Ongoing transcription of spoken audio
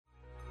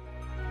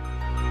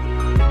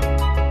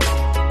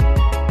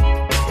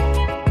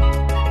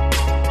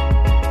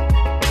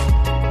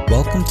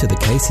to the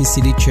Casey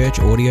City Church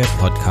audio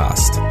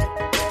podcast.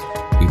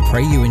 We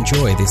pray you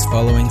enjoy this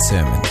following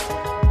sermon.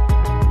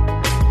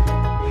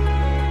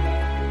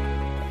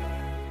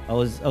 I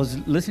was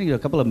listening to a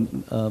couple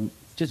of,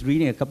 just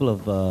reading a couple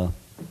of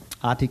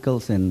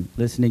articles and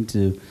listening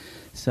to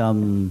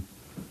some,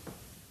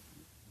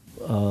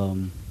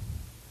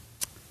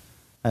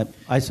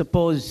 I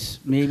suppose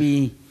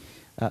maybe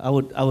I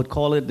would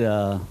call it,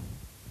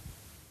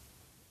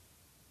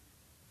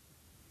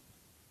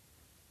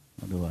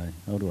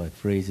 how do I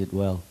phrase it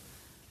well?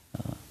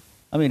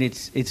 I mean,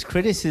 it's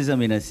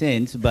criticism in a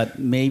sense, but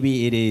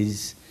maybe it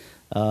is,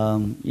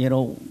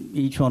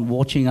 each one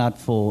watching out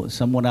for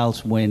someone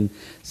else when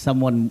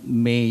someone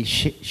may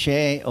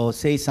share or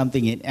say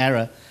something in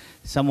error,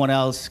 someone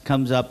else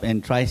comes up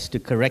and tries to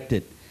correct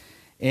it.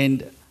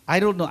 And I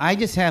don't know, I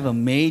just have a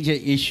major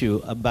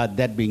issue about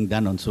that being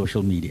done on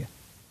social media.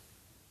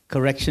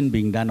 Correction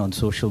being done on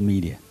social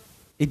media.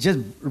 It just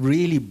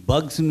really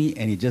bugs me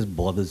and it just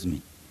bothers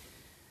me.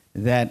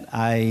 That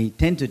I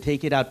tend to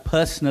take it out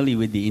personally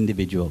with the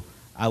individual.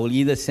 I will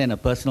either send a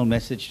personal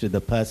message to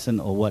the person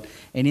or what.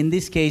 And in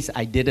this case,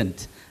 I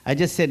didn't. I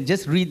just said,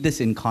 just read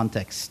this in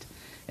context.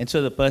 And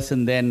so the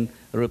person then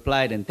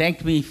replied and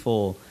thanked me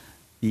for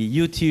the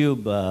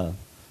YouTube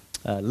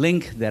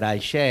link that I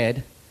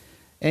shared.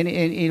 And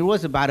it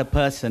was about a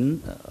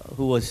person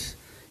who was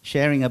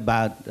sharing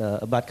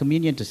about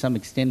communion to some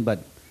extent,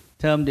 but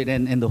termed it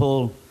and the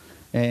whole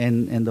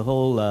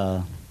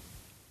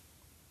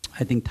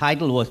I think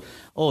title was,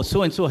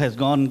 so and so has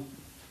become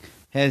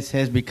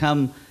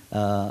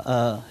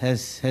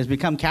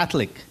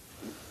Catholic,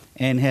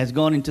 and has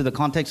gone into the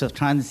context of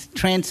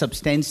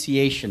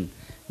transubstantiation,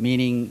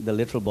 meaning the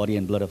literal body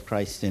and blood of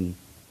Christ. And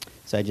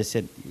so I just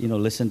said,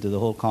 listen to the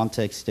whole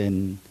context,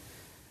 and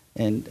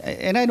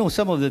I know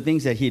some of the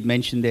things that he'd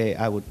mentioned there,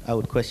 I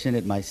would question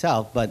it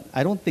myself, but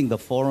I don't think the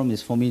forum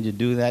is for me to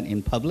do that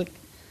in public,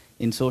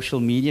 in social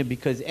media,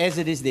 because as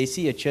it is, they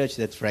see a church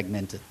that's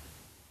fragmented.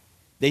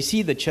 They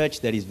see the church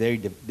that is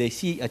they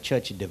see a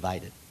church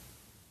divided,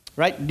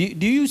 right? Do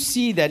you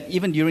see that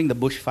even during the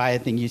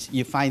bushfire thing,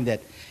 you find that,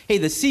 hey,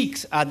 the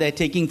Sikhs are there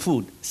taking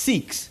food.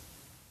 Sikhs,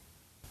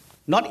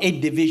 not a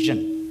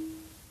division.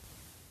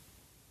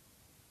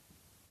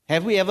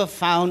 Have we ever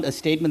found a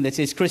statement that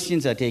says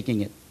Christians are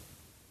taking it?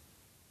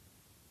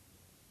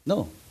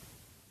 No.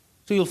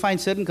 So you'll find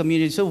certain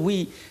communities. So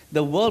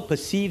the world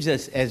perceives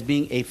us as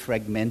being a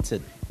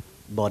fragmented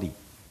body.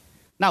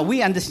 Now,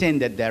 we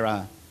understand that there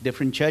are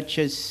different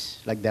churches,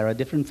 like there are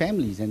different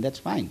families, and that's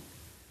fine.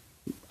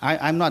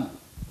 I'm not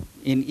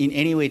in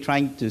any way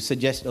trying to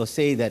suggest or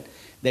say that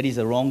that is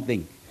a wrong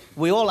thing.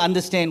 We all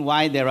understand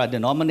why there are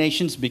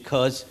denominations,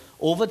 because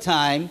over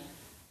time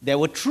there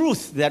were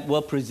truths that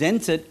were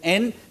presented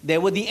and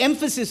there were the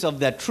emphasis of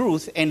that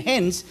truth, and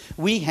hence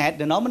we had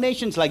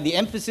denominations, like the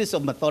emphasis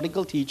of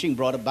methodical teaching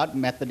brought about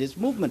Methodist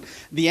movement.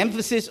 The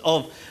emphasis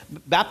of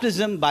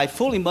baptism by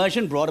full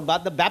immersion brought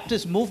about the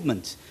Baptist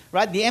movement.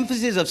 Right? The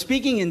emphasis of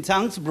speaking in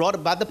tongues brought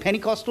about the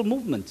Pentecostal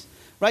movement.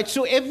 Right?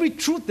 So every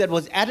truth that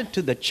was added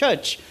to the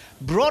church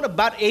brought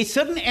about a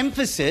certain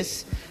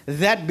emphasis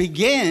that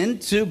began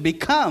to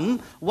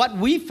become what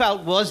we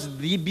felt was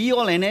the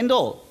be-all and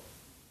end-all.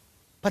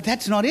 But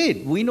that's not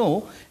it. We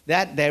know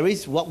that there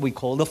is what we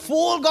call the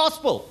full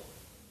gospel.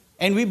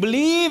 And we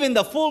believe in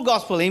the full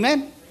gospel,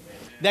 amen?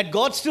 That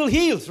God still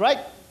heals, right?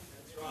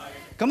 That's right.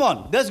 Come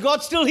on, does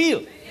God still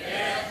heal?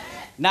 Yes.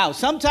 Now,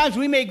 sometimes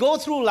we may go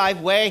through life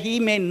where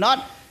He may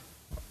not,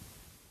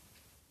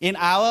 in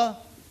our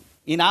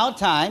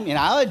time, in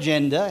our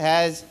agenda,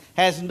 has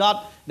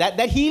not,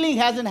 that healing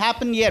hasn't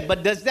happened yet.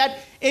 But does that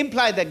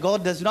imply that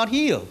God does not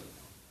heal?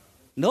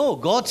 No,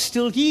 God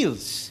still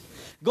heals.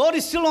 God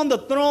is still on the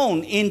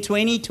throne in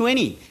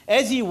 2020,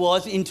 as He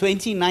was in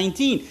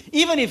 2019,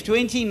 even if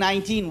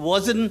 2019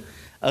 wasn't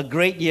a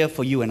great year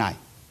for you and I.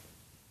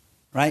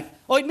 Right?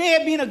 Or it may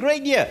have been a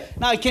great year.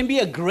 Now, it can be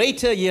a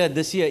greater year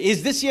this year.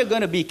 Is this year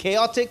going to be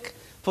chaotic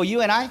for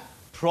you and I?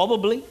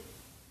 Probably.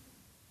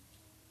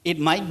 It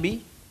might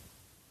be.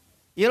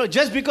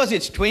 Just because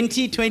it's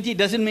 2020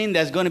 doesn't mean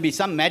there's going to be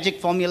some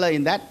magic formula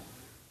in that.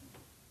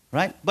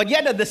 Right? But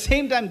yet at the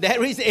same time,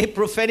 there is a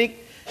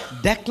prophetic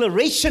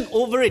declaration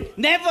over it.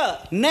 Never,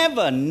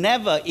 never,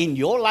 never in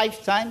your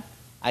lifetime,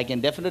 I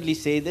can definitely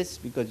say this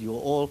because you're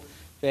all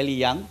fairly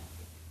young.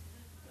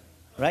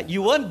 Right?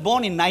 You weren't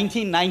born in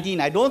 1919.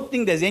 I don't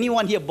think there's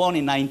anyone here born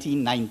in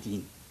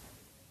 1919.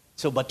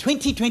 So, but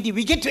 2020,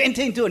 we get to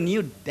enter into a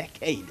new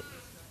decade.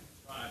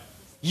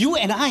 You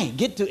and I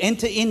get to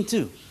enter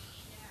into.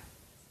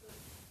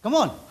 Come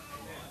on.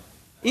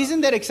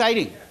 Isn't that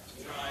exciting?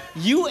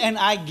 You and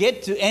I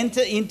get to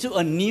enter into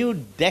a new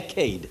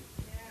decade.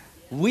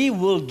 We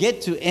will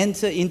get to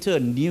enter into a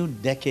new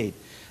decade.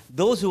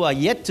 Those who are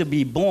yet to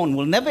be born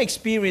will never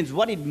experience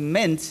what it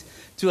meant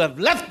to have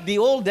left the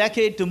old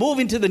decade to move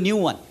into the new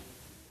one.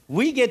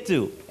 We get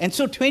to. And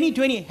so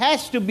 2020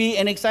 has to be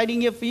an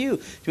exciting year for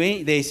you.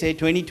 They say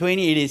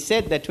 2020, it is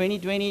said that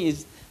 2020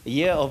 is a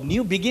year of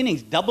new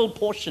beginnings, double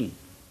portion.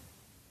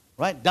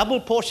 Right? Double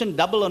portion,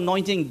 double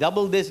anointing,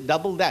 double this,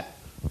 double that.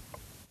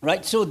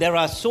 Right? So there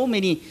are so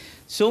many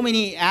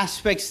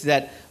aspects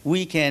that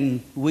we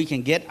can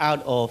get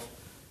out of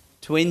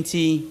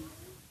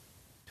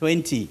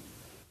 2020.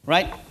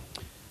 Right?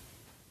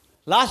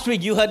 Last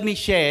week you heard me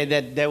share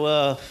that there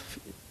were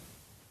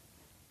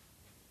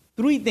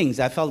 3 things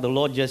I felt the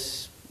Lord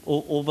just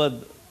over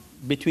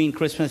between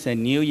Christmas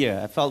and New Year.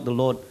 I felt the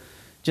Lord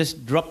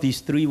just drop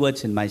these 3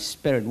 words in my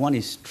spirit. One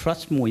is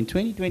trust more. In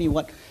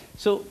 2021,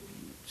 so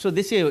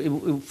this year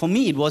for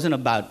me it wasn't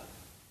about.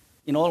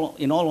 In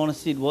all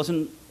honesty, it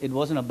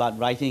wasn't about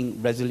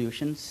writing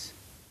resolutions.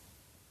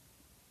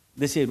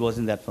 This year it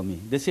wasn't that for me.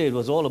 This year it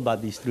was all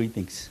about these 3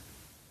 things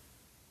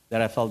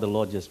that I felt the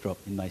Lord just drop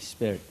in my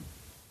spirit: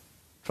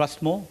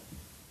 trust more,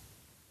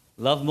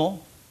 love more,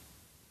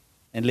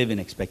 and live in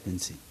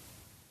expectancy.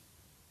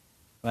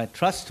 Right?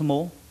 Trust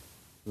more,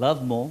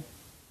 love more,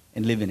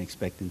 and live in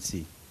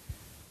expectancy.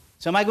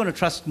 So am I going to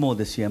trust more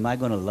this year? Am I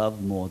going to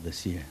love more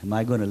this year? Am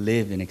I going to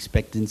live in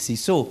expectancy?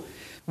 So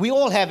we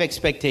all have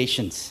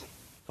expectations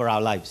for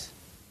our lives.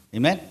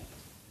 Amen?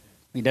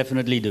 We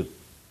definitely do.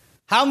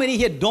 How many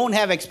here don't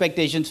have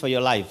expectations for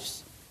your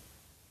lives?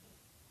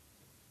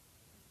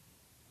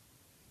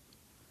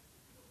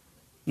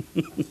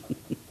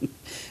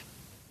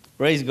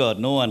 Praise God.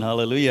 No one.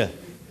 Hallelujah.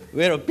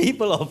 We're a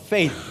people of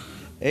faith.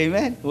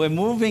 Amen? We're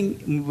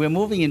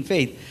moving in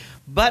faith.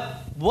 But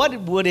what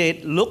would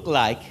it look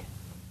like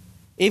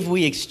if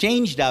we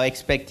exchanged our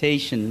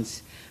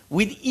expectations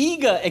with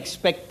eager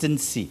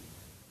expectancy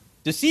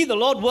to see the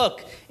Lord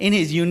work in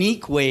His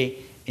unique way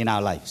in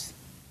our lives?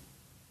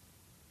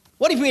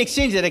 What if we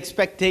exchange that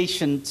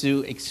expectation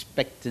to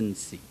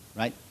expectancy,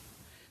 right?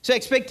 So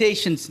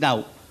expectations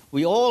now,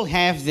 we all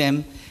have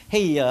them.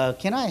 Hey,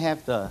 can I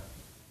have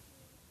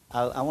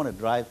I want to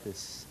drive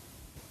this.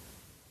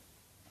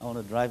 I want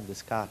to drive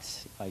this car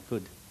if I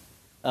could.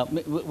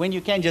 When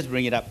you can, just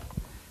bring it up.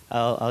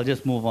 I'll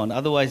just move on.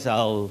 Otherwise,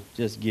 I'll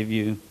just give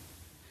you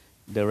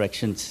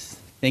directions.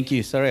 Thank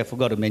you. Sorry, I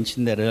forgot to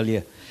mention that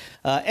earlier.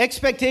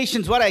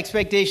 Expectations. What are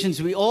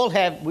expectations? We all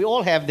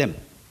have them,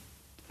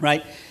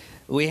 right?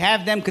 We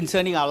have them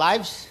concerning our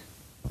lives,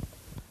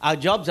 our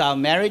jobs, our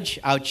marriage,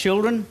 our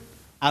children,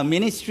 our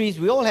ministries.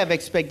 We all have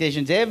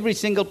expectations. Every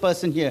single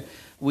person here,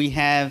 we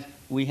have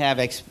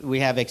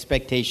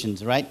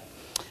expectations, right?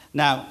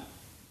 Now,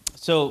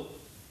 so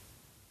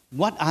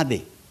what are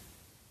they?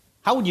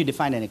 How would you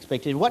define an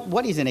expectation?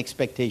 What is an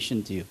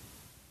expectation to you?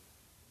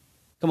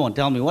 Come on,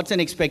 tell me. What's an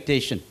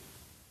expectation?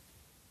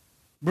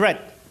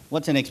 Brett,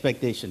 what's an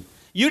expectation?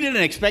 You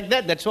didn't expect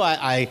that. That's why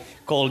I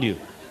called you.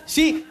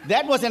 See,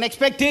 that was an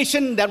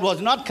expectation that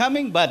was not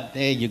coming, but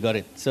hey, you got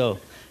it. So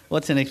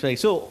what's an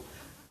expectation? So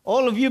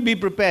all of you be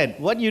prepared.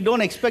 What you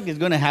don't expect is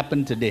going to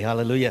happen today.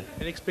 Hallelujah.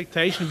 An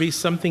expectation be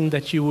something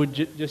that you would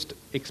just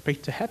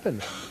expect to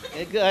happen.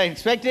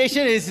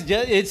 Expectation is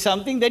it's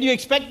something that you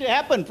expect to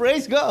happen.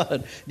 Praise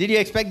God. Did you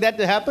expect that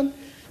to happen?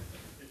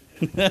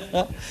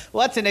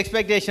 What's an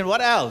expectation?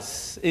 What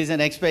else is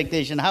an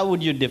expectation? How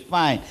would you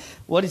define?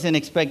 What is an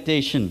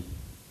expectation?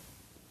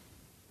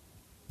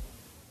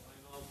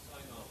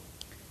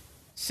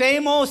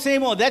 Same old,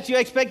 same old. That's your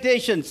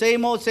expectation.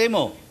 Same old, same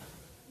old.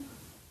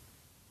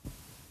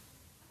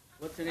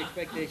 What's an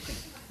expectation?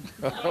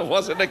 I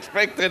wasn't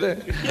expecting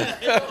it.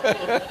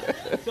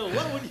 So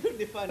what would you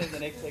define as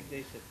an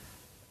expectation?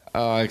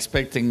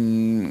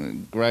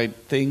 Expecting great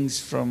things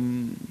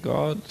from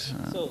God.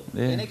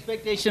 An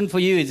expectation for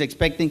you is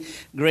expecting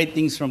great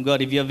things from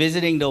God. If you're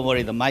visiting, don't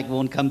worry, the mic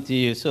won't come to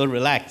you. So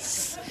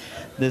relax.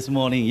 This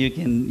morning you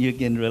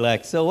can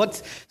relax. So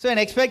an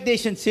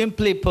expectation,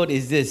 simply put,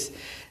 is this: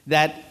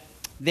 that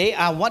they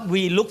are what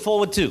we look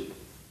forward to,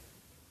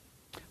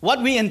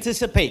 what we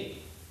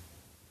anticipate,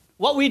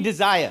 what we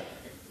desire,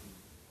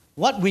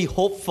 what we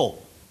hope for.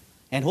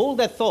 And hold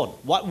that thought,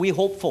 what we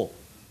hope for.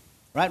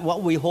 Right,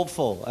 what we hope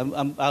for.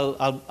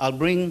 I'll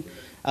bring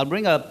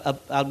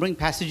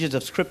passages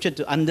of scripture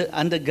to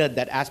undergird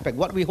that aspect.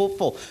 What we hope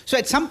for. So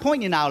at some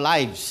point in our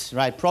lives,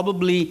 right,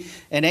 probably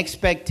an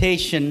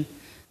expectation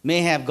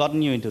may have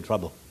gotten you into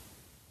trouble.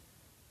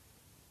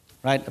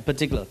 Right,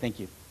 thank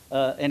you.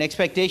 An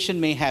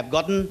expectation may have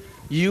gotten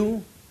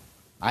you.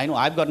 I know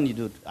I've gotten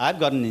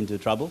into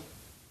trouble.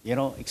 You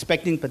know,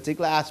 expecting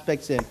particular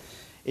aspects, and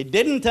it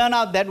didn't turn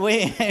out that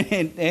way,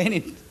 and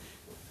it,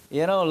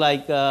 you know,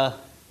 like.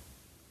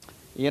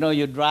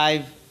 You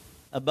drive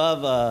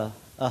above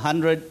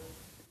 100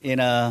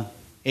 in a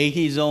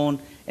 80 zone,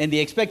 and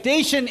the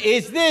expectation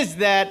is this,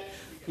 that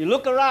you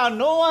look around,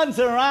 no one's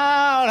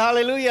around,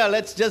 hallelujah,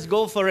 let's just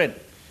go for it,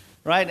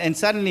 right? And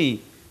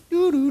suddenly,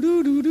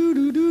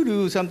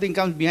 something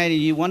comes behind you.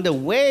 You wonder,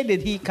 where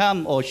did he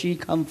come or she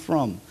come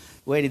from?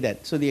 Where did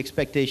that? So the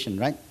expectation,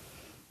 right?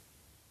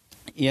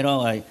 You know,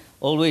 I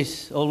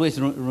always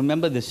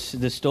remember this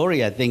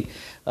story, I think,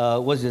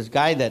 was this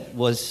guy that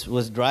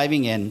was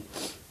driving, and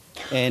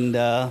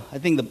I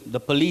think the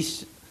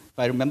police, if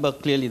I remember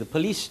clearly, the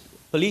police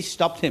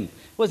stopped him.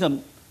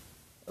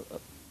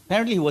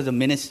 Apparently he was a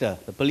minister.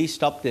 The police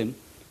stopped him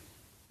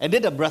and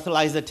did a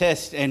breathalyzer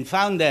test and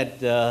found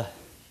that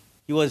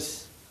he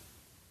was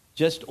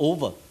just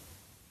over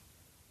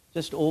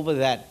just over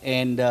that.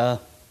 And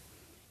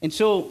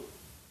so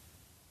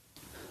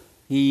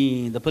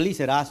the police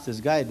had asked this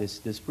guy,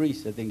 this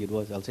priest, I think it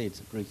was, I'll say it's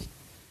a priest,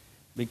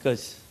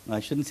 because no, I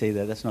shouldn't say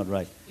that, that's not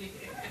right.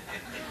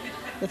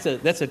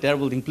 That's a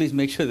terrible thing. Please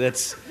make sure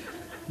that's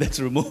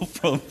removed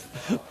from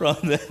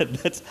that.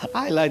 Let's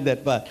highlight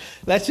that part.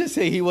 Let's just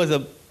say he was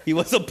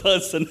a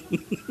person.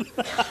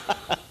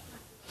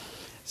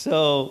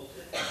 So,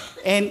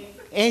 and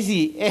as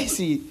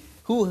he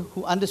who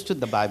understood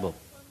the Bible.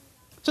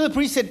 So the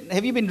priest said,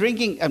 "Have you been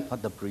drinking?"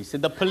 Not the priest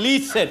said. The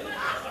police said,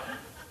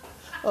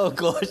 "Oh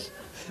gosh."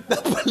 The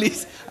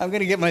police, I'm going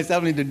to get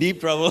myself into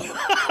deep trouble.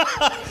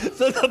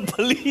 So the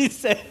police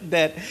said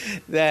that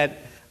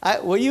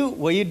were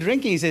you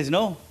drinking? He says,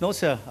 no,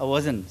 sir, I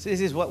wasn't. So he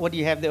says, what do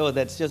you have there? Oh,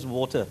 that's just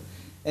water.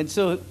 And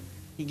so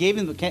he gave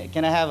him,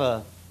 can I have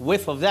a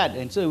whiff of that?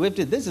 And so he whipped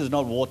it. This is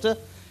not water.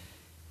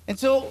 And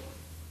so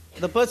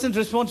the person's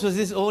response was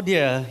this, oh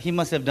dear, he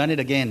must have done it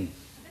again.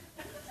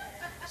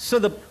 So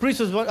the police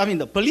was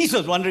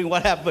wondering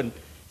what happened.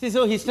 He says,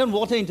 oh, he's turned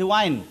water into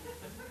wine.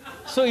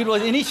 So it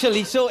was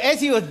initially, so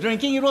as he was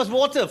drinking, it was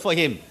water for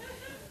him.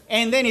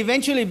 And then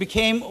eventually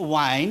became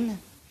wine.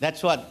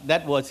 That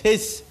was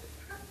his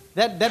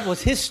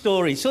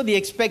story. So the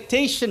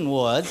expectation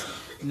was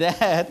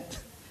that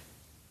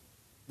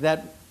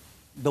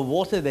the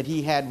water that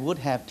he had would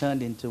have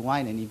turned into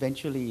wine, and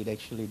eventually it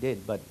actually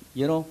did. But,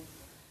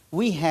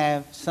 we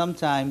have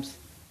sometimes,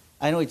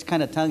 I know it's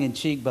kind of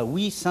tongue-in-cheek, but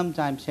we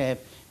sometimes have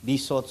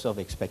these sorts of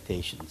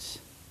expectations.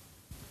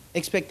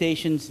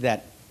 Expectations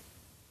that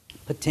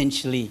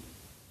potentially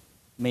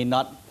may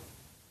not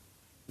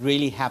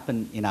really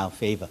happen in our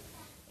favor.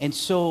 And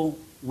so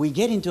we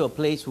get into a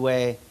place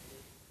where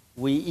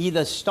we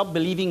either stop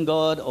believing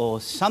God or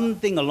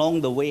something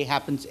along the way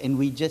happens and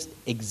we just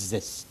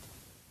exist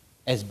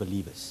as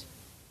believers.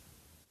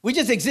 We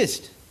just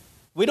exist.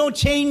 We don't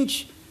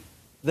change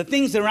the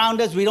things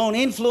around us. We don't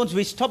influence.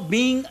 We stop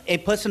being a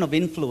person of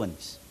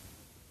influence.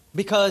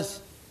 Because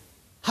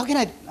how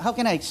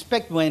can I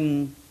expect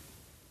when...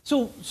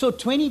 So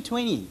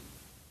 2020,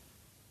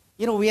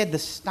 we had the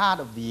start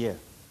of the year.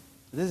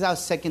 This is our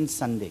second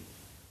Sunday.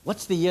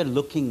 What's the year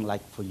looking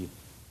like for you?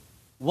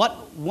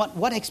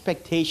 What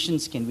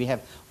expectations can we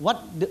have?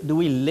 Do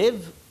we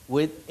live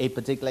with a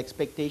particular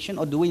expectation,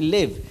 or do we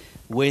live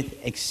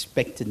with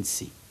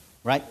expectancy?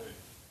 Right?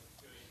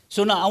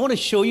 So now I want to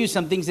show you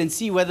some things and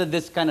see whether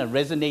this kind of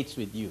resonates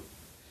with you.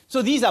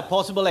 So these are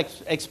possible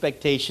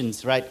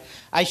expectations, right?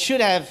 I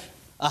should have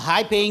a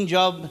high-paying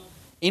job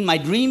in my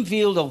dream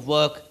field of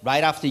work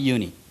right after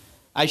uni.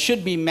 I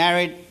should be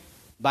married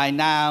by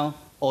now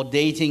or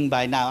dating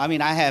by now. I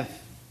mean, I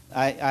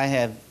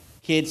have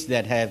kids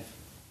that have,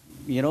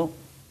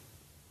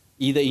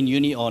 either in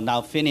uni or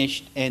now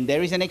finished, and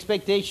there is an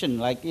expectation,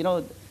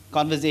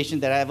 conversation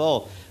that I have,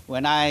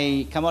 when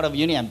I come out of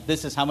uni,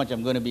 this is how much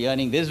I'm going to be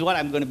earning, this is what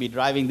I'm going to be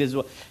driving, this is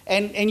what,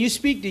 and you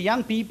speak to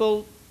young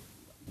people,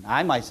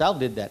 I myself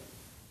did that,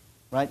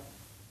 right?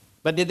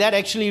 But did that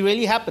actually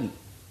really happen?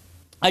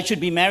 I should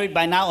be married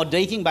by now or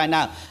dating by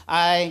now.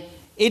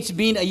 It's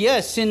been a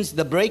year since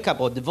the breakup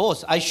or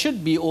divorce. I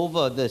should be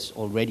over this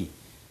already.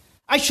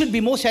 I should be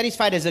more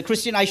satisfied as a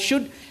Christian. I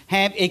should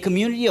have a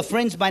community of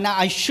friends by now.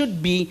 I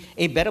should be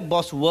a better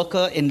boss,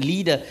 worker, and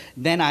leader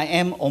than I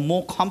am, or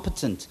more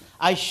competent.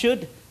 I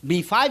should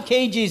be 5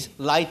 kgs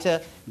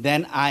lighter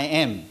than I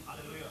am.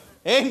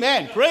 Hallelujah.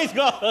 Amen. Praise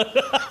God.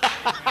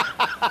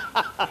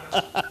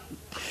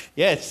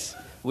 Yes,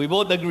 we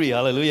both agree.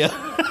 Hallelujah.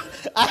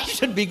 I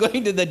should be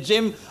going to the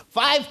gym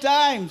 5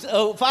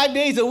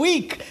 days a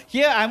week.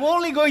 Here, I'm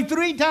only going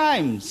 3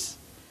 times.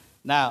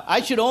 Now,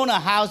 I should own a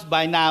house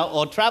by now,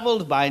 or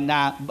traveled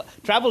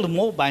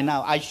more by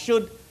now. I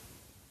should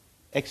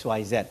X,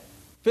 Y, Z.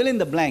 Fill in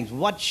the blanks.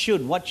 What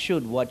should,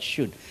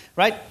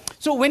 right?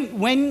 So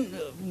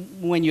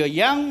when you're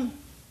young,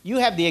 you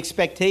have the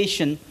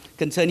expectation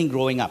concerning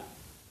growing up.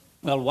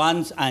 Well,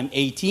 once I'm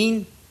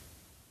 18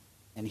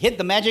 and hit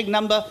the magic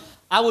number,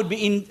 I would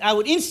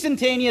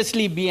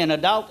instantaneously be an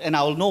adult, and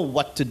I will know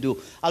what to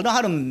do. I'll know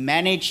how to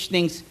manage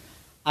things.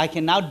 I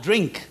can now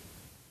drink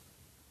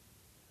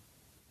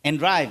and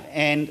drive,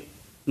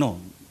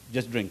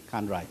 just drink,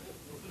 can't drive.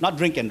 Not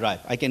drink and drive.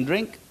 I can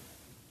drink,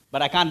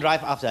 but I can't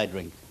drive after I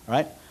drink, all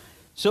right?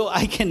 So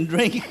I can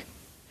drink,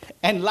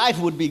 and life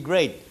would be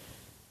great.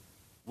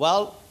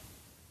 Well,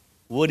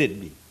 would it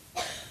be?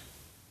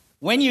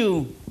 When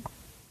you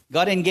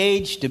got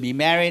engaged to be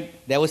married,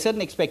 there were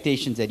certain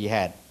expectations that you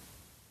had.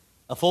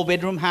 A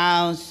 4-bedroom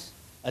house,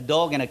 a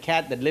dog and a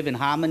cat that live in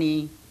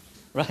harmony,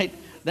 right?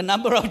 The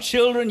number of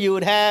children you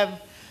would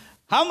have,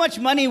 how much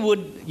money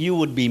you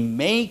would be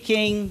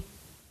making,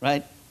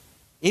 right?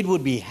 It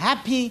would be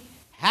happy,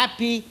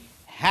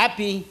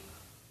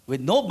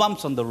 with no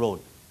bumps on the road.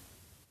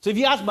 So if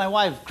you ask my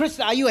wife,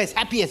 Krista, are you as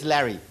happy as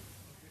Larry?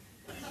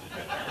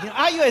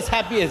 Are you as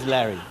happy as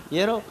Larry?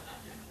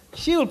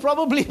 She will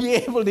probably be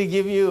able to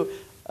give you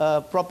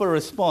a proper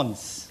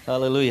response.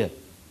 Hallelujah.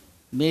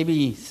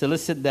 Maybe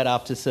solicit that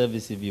after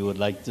service if you would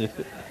like to.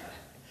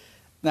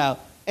 Now,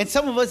 And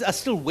some of us are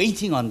still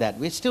waiting on that.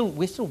 We're still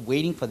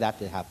waiting for that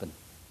to happen,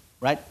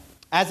 right?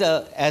 As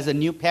a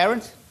new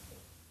parent,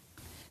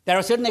 there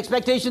are certain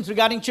expectations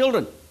regarding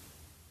children.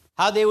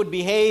 How they would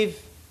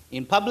behave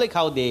in public,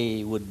 how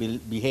they would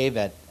behave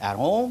at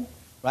home,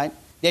 right?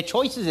 Their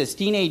choices as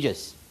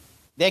teenagers,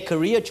 their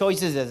career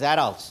choices as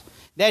adults,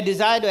 their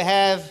desire to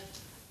have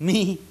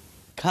me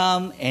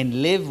come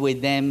and live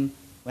with them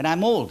when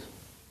I'm old.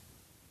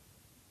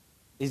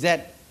 Is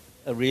that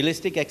a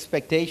realistic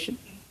expectation?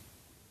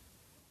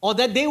 Or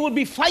that they would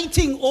be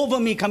fighting over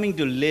me coming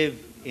to live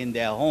in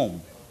their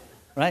home,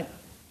 right?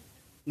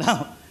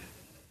 Now,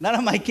 none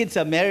of my kids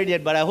are married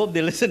yet, but I hope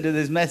they listen to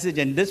this message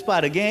and this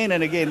part again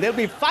and again. They'll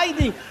be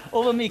fighting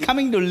over me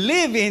coming to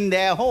live in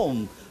their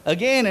home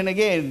again and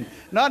again.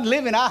 Not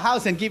live in our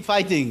house and keep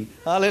fighting.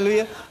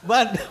 Hallelujah.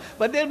 But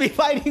they'll be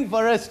fighting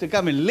for us to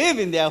come and live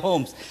in their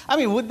homes. I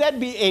mean, would that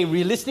be a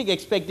realistic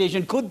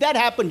expectation? Could that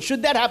happen?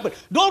 Should that happen?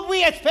 Don't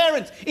we as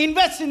parents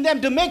invest in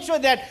them to make sure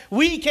that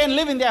we can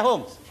live in their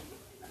homes?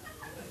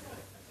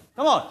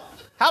 Come on.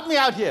 Help me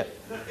out here.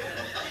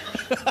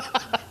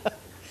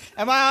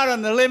 Am I out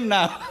on the limb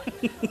now?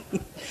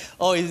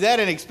 Oh, is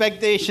that an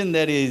expectation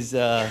that is...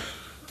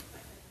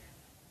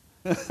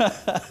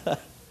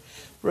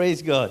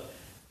 Praise God.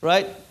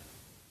 Right?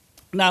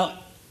 Now,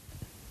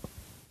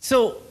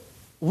 so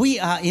we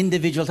are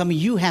individuals. I mean,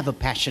 you have a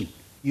passion.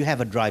 You have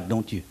a drive,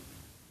 don't you?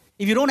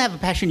 If you don't have a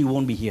passion, you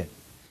won't be here.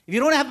 If you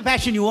don't have a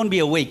passion, you won't be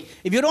awake.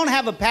 If you don't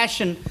have a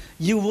passion,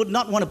 you would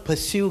not want to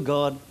pursue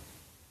God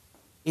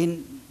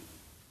in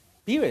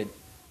period.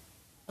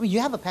 I mean,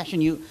 you have a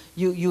passion.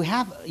 You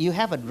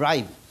have a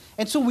drive.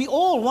 And so we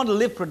all want to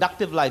live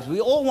productive lives. We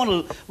all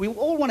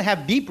want to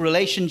have deep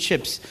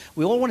relationships.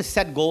 We all want to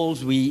set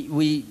goals.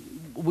 We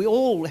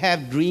all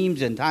have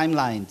dreams and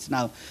timelines.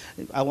 Now,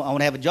 I want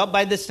to have a job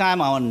by this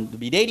time. I want to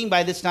be dating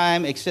by this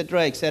time,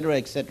 etc., etc.,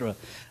 etc.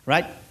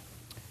 Right?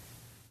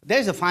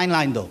 There's a fine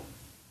line, though.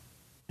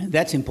 And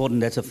that's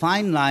important. That's a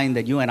fine line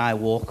that you and I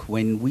walk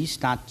when we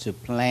start to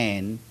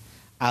plan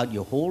out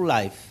your whole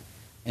life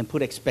and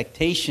put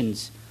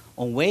expectations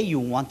on where you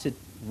want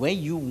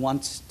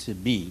to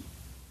be,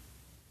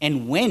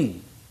 and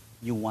when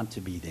you want to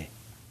be there.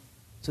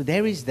 So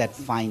there is that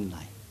fine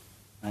line,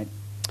 right?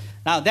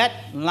 Now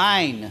that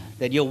line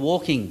that you're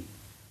walking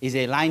is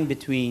a line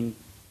between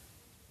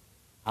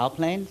our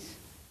plans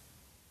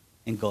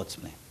and God's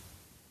plan,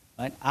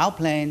 right? Our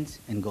plans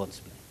and God's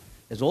plan.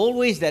 There's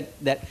always that,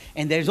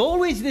 and there's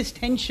always this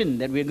tension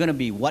that we're going to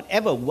be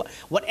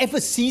whatever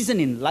season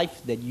in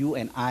life that you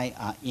and I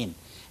are in.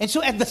 And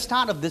so at the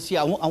start of this year,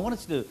 I want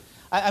us to,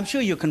 I'm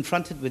sure you're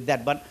confronted with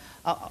that, but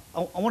I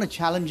want to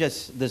challenge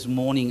us this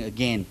morning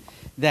again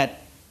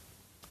that,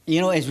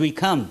 as we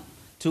come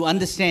to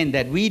understand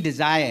that we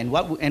desire and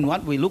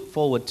what we look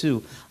forward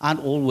to aren't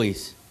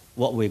always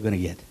what we're going to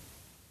get.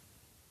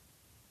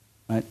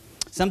 Right?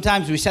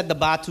 Sometimes we set the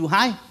bar too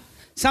high.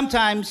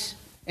 Sometimes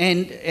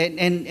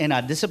and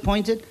are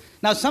disappointed.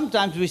 Now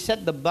sometimes we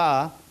set the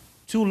bar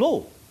too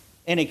low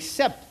and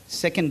accept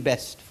second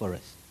best for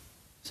us.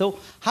 So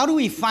how do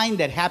we find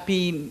that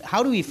happy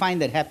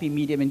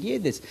medium? And hear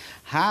this.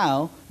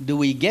 How do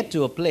we get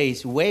to a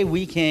place where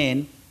we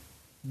can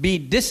be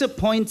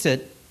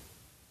disappointed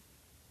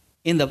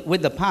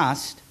with the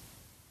past?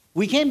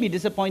 We can be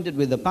disappointed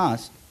with the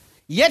past,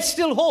 yet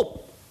still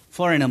hope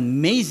for an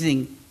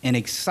amazing and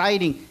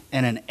exciting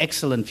and an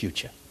excellent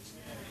future.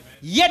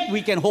 Yet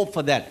we can hope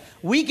for that.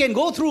 We can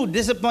go through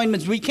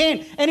disappointments. We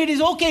can. And it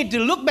is okay to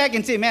look back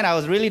and say, man, I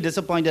was really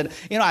disappointed.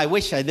 I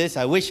wish I this,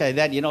 I wish I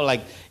that.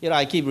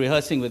 I keep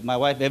rehearsing with my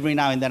wife every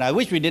now and then. I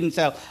wish we didn't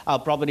sell our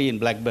property in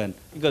Blackburn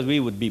because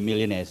we would be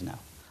millionaires now.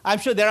 I'm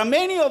sure there are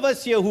many of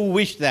us here who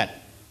wish that,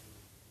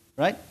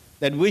 right?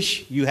 That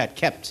wish you had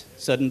kept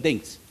certain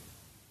things,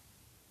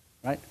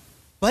 right?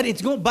 But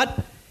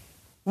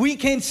we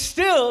can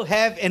still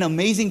have an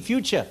amazing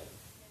future.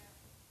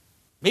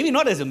 Maybe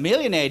not as a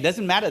millionaire, it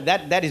doesn't matter.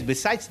 That is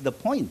besides the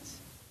point.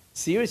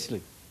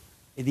 Seriously.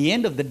 At the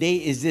end of the day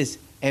is this: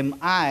 am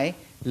I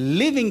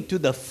living to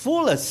the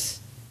fullest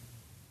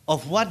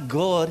of what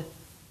God's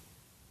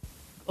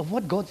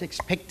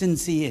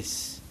expectancy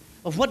is,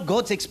 of what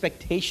God's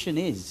expectation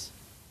is?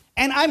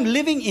 And I'm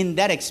living in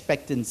that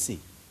expectancy.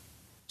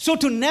 So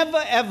to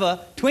never ever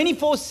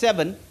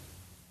 24/7,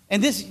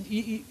 and this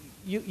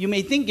you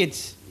may think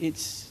it's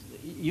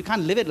you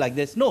can't live it like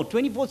this. No,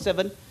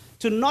 24/7,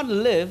 to not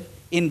live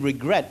in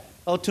regret,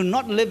 or to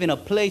not live in a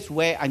place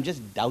where I'm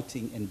just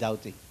doubting and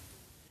doubting.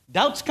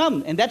 Doubts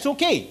come, and that's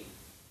okay.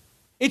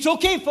 It's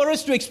okay for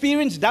us to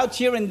experience doubts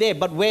here and there,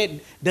 but where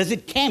does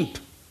it camp?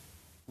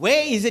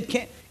 Where is it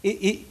camp?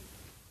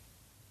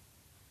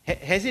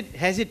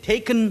 Has it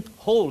taken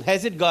hold?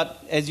 Has it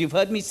got, as you've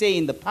heard me say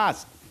in the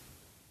past,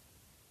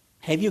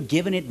 have you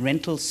given it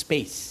rental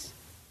space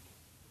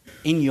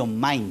in your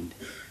mind?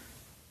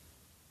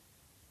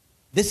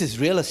 This is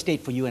real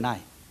estate for you and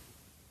I,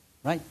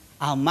 right?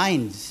 Our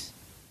minds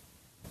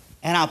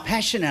and our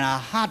passion and our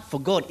heart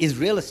for God is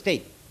real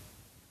estate.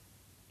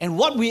 And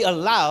what we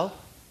allow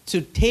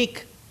to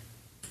take,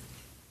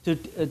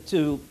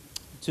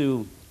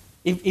 to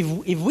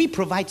If we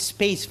provide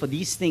space for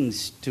these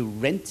things to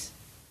rent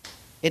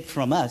it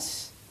from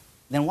us,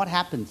 then what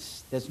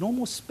happens? There's no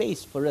more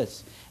space for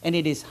us. And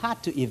it is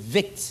hard to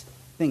evict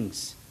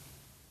things.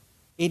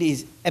 It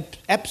is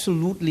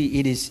absolutely,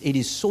 it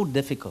is so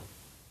difficult.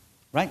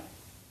 Right?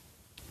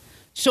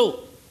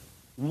 So,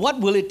 what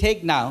will it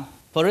take now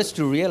for us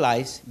to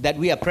realize that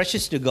we are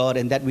precious to God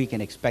and that we can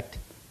expect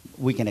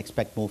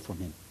more from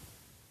Him?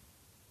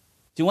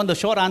 Do you want the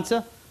short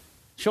answer?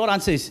 Short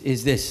answer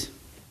is this.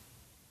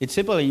 It's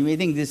simple. You may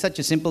think this is such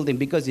a simple thing,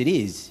 because it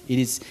is. It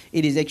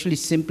is actually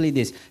simply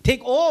this.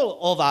 Take all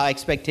of our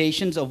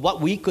expectations of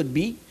what we could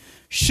be,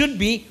 should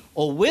be,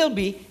 or will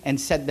be, and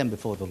set them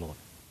before the Lord.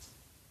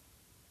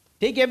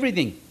 Take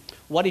everything,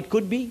 what it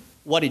could be,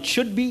 what it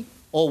should be,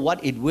 or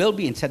what it will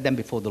be, and set them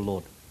before the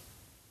Lord.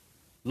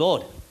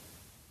 Lord,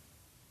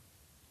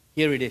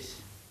 here it is.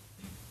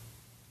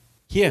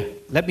 Here,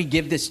 let me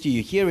give this to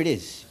you. Here it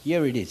is.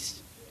 Here it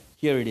is.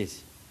 Here it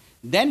is.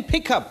 Then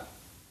pick up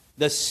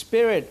the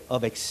spirit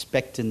of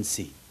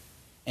expectancy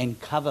and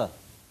cover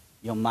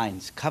your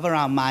minds. Cover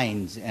our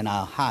minds and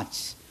our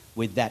hearts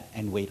with that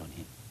and wait on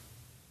Him.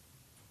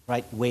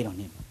 Right? Wait on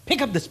Him.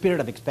 Pick up the spirit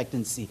of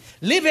expectancy.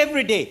 Live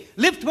every day.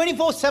 Live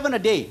 24/7 a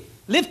day.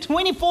 Live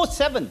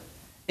 24/7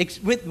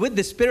 with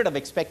the spirit of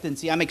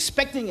expectancy. I'm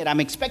expecting it.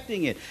 I'm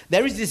expecting it.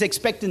 There is this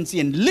expectancy,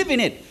 and live in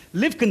it.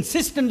 Live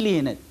consistently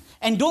in it.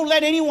 And don't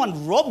let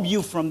anyone rob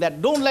you from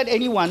that. Don't let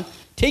anyone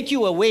take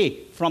you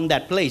away from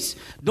that place.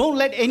 Don't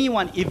let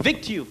anyone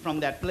evict you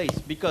from that place,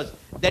 because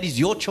that is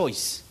your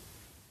choice.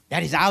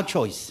 That is our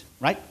choice,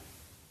 right?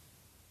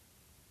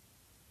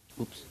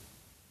 Oops.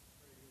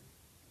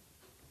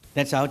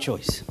 That's our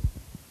choice.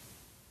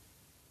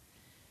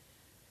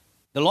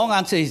 The long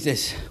answer is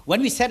this.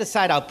 When we set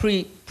aside our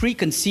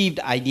preconceived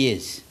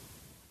ideas,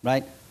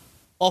 right,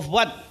 of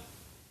what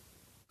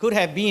could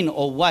have been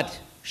or what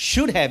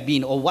should have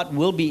been or what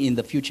will be in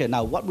the future.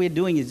 Now, what we're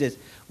doing is this.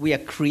 We are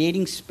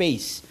creating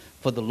space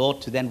for the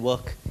Lord to then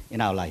work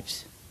in our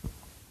lives.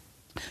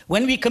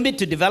 When we commit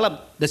to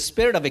develop the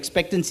spirit of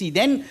expectancy,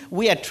 then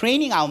we are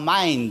training our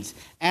minds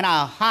and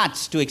our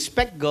hearts to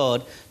expect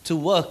God to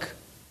work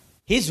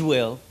His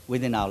will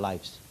within our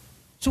lives.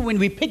 So when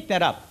we pick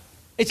that up,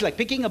 it's like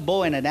picking a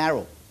bow and an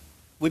arrow.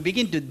 We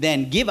begin to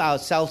then give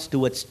ourselves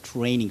towards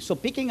training. So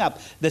picking up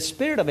the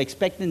spirit of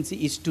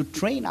expectancy is to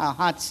train our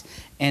hearts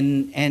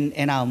and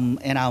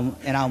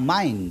our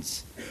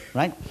minds,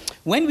 right?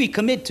 When we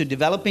commit to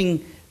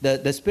developing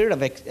the spirit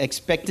of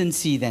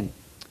expectancy, then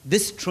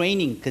this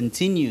training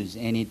continues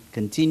and it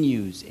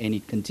continues and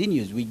it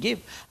continues. We give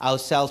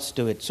ourselves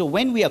to it. So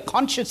when we are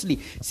consciously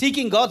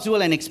seeking God's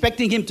will and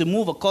expecting Him to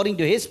move according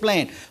to His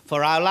plan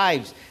for our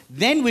lives,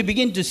 then we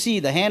begin to see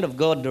the hand of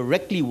God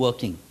directly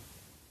working.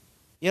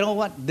 You know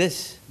what?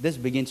 This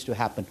begins to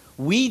happen.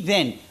 We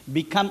then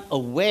become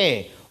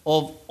aware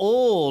of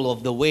all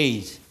of the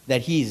ways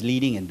that He is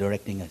leading and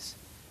directing us.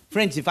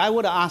 Friends, if I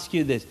were to ask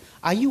you this,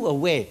 are you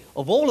aware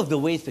of all of the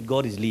ways that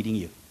God is leading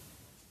you?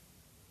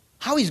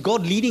 How is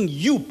God leading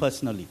you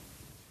personally?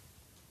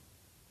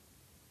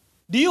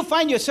 Do you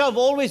find yourself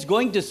always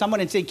going to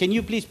someone and saying, can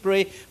you please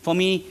pray for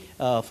me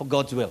for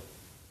God's will?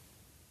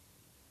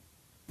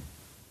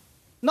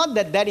 Not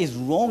that that is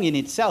wrong in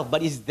itself,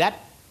 but is that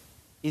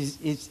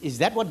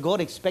what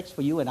God expects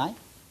for you and I?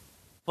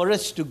 For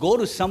us to go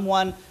to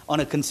someone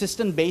on a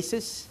consistent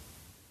basis?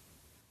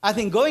 I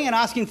think going and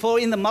asking for,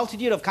 in the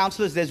multitude of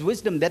counselors, there's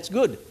wisdom, that's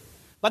good.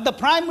 But the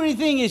primary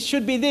thing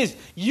should be this: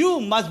 you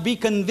must be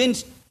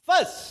convinced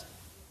first.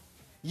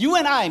 You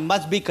and I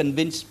must be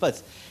convinced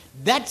first.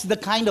 That's the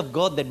kind of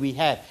God that we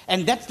have.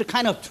 And that's the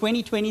kind of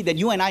 2020 that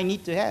you and I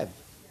need to have.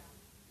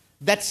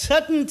 That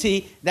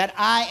certainty that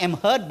I am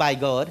heard by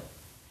God,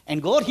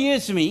 and God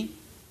hears me,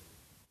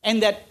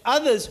 and that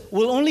others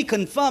will only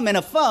confirm and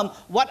affirm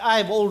what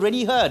I've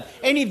already heard.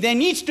 And if there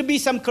needs to be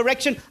some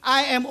correction,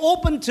 I am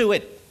open to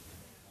it.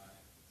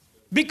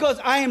 Because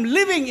I am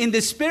living in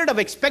the spirit of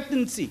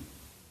expectancy.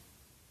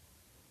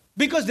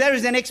 Because there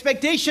is an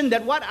expectation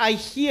that what I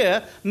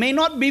hear may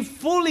not be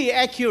fully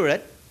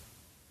accurate.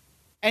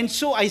 And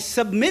so I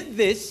submit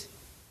this.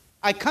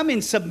 I come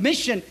in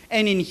submission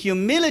and in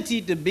humility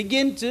to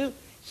begin to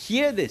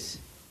hear this.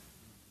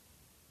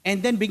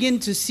 And then begin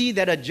to see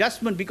that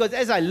adjustment. Because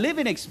as I live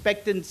in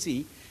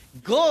expectancy,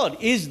 God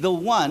is the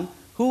one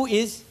who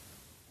is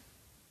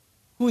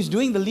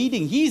doing the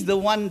leading. He's the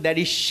one that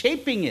is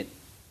shaping it.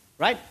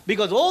 Right?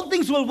 Because all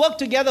things will work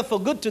together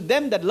for good to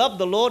them that love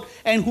the Lord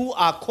and who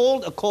are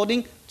called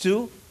according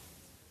to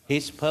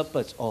His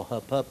purpose or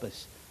her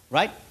purpose.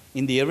 Right?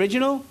 In the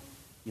original,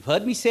 you've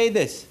heard me say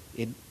this.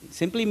 It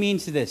simply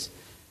means this.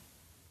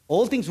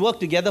 All things work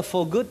together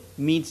for good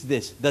means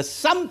this. The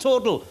sum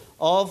total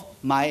of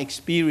my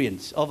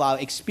experience, of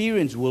our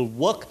experience, will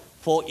work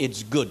for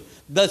its good.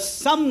 The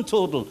sum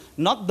total,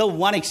 not the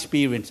one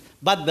experience,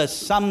 but the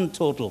sum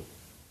total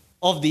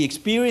of the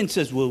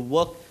experiences will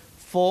work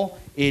for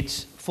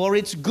its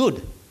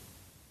good.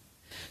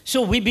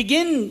 So we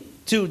begin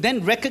to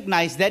then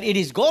recognize that it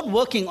is God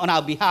working on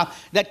our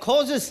behalf that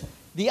causes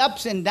the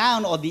ups and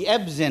downs or the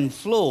ebbs and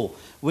flow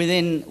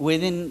within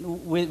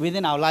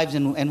our lives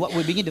and what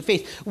we begin to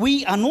face.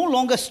 We are no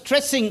longer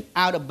stressing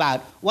out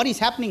about what is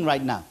happening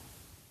right now.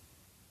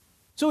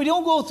 So we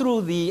don't go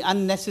through the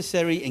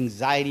unnecessary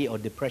anxiety or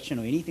depression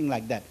or anything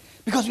like that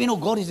because we know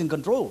God is in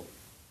control.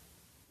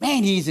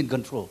 Man, He is in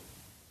control.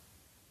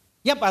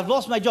 Yep, I've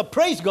lost my job.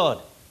 Praise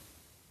God.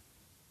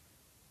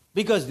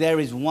 Because there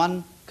is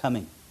one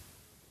coming.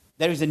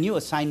 There is a new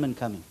assignment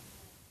coming.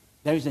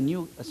 There is a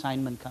new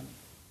assignment coming.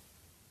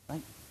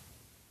 Right?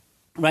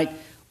 Right?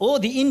 Or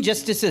the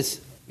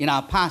injustices in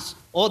our past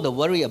or the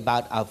worry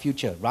about our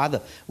future.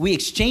 Rather, we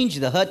exchange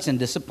the hurts and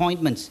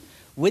disappointments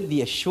with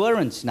the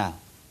assurance now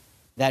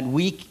that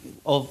we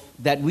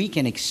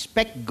can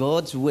expect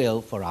God's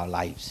will for our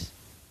lives.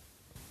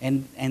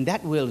 And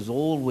that will is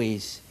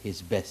always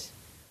His best.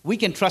 We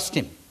can trust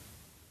Him.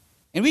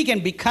 And we can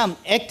become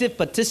active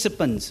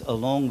participants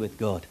along with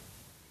God.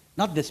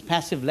 Not this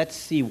passive, let's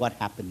see what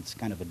happens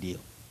kind of a deal.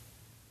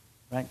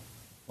 Right?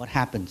 What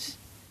happens?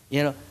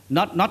 You know,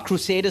 not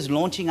crusaders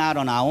launching out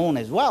on our own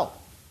as well.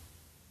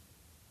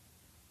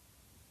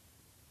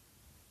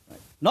 Right?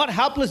 Not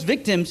helpless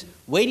victims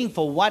waiting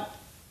for what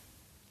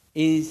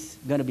is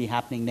going to be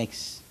happening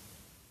next.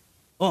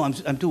 Oh,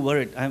 I'm too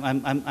worried.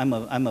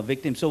 I'm a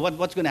victim. So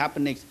what's going to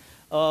happen next?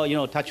 Oh, you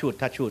know, touch wood.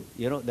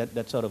 You know,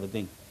 that sort of a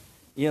thing.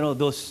 You know,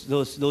 those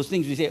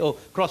things we say. Oh,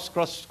 cross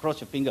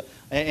your finger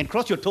and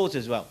cross your toes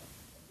as well.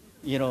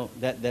 You know,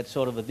 that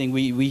sort of a thing.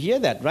 We hear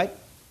that, right?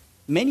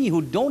 Many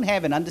who don't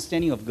have an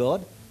understanding of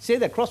God say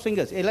that, cross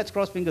fingers. Hey, let's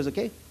cross fingers,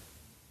 okay?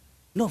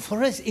 No,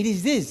 for us it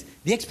is this.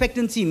 The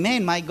expectancy,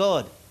 man, my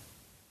God,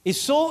 is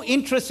so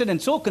interested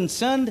and so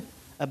concerned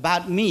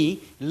about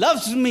me,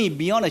 loves me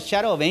beyond a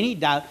shadow of any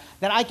doubt,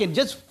 that I can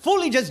just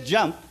fully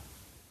jump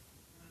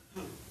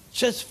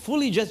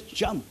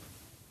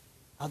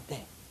out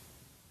there.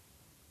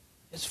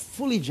 Just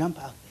fully jump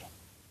out there.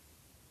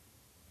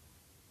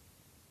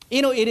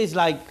 You know, it is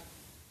like,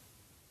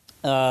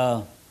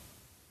 I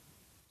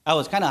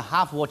was kind of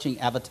half watching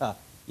Avatar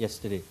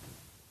yesterday.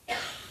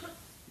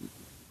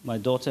 My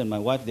daughter and my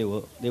wife, they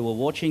were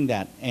watching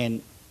that,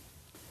 and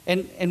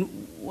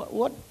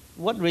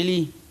what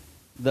really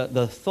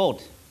the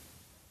thought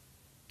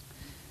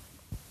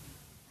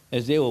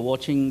as they were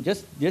watching,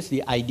 just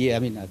the idea. I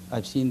mean,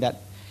 I've seen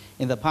that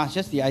in the past.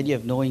 Just the idea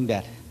of knowing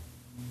that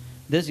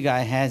this guy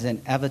has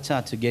an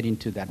avatar to get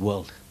into that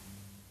world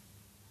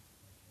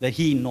that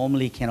he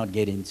normally cannot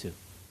get into.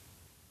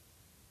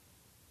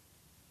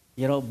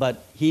 You know,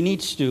 but he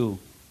needs to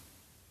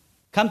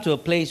come to a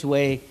place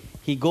where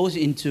he goes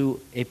into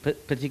a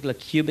particular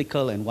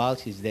cubicle, and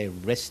whilst he's there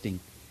resting,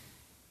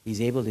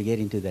 he's able to get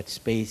into that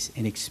space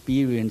and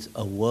experience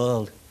a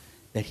world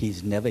that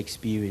he's never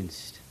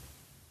experienced.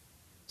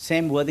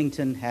 Sam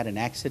Worthington had an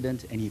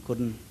accident and he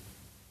couldn't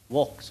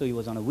walk, so he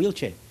was on a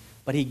wheelchair.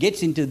 But he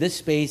gets into this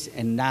space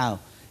and now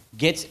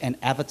gets an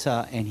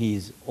avatar and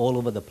he's all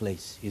over the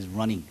place. He's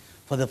running.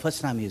 For the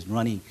first time he's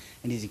running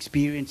and he's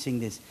experiencing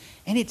this.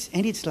 And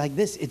it's like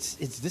this.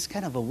 It's this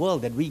kind of a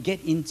world that we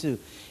get into,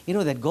 you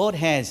know, that God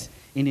has,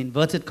 in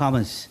inverted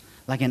commas,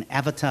 like an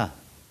avatar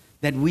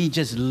that we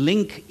just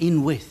link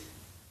in with.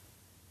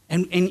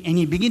 And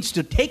He begins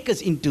to take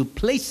us into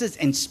places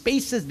and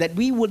spaces that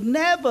we would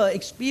never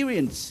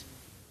experience.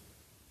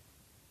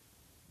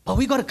 But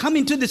we got to come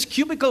into this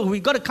cubicle. We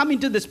got to come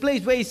into this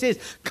place where He says,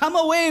 come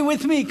away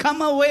with me,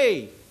 come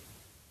away.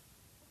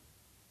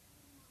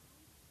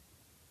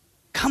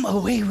 Come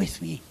away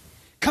with me.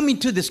 Come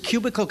into this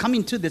cubicle, come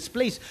into this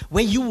place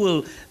where you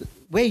will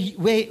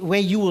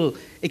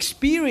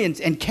experience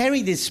and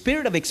carry this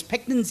spirit of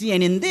expectancy.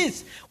 And in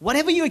this,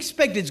 whatever you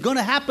expect, it's going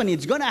to happen.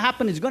 It's going to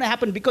happen. It's going to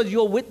happen because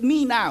you're with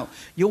me now.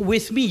 You're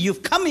with me.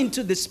 You've come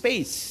into this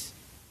space.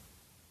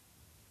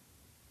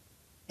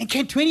 And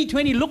can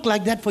 2020 look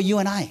like that for you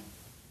and I?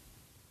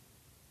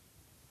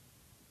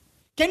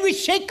 Can we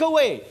shake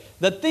away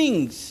the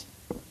things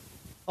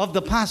of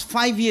the past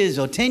 5 years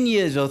or 10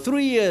 years or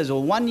 3 years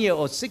or 1 year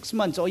or 6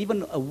 months or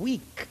even a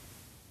week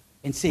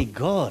and say,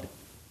 God,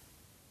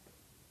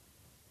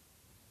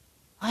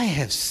 I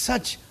have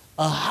such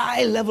a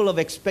high level of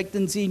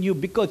expectancy in you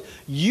because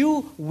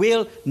you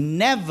will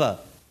never,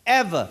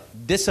 ever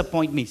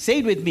disappoint me. Say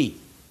it with me.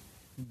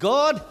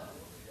 God,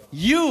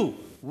 you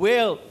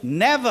will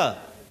never,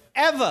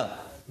 ever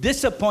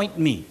disappoint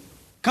me.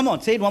 Come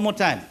on, say it one more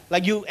time.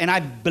 Like you, and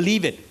I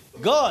believe it.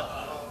 God,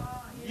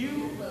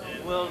 you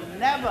will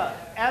never,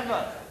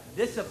 ever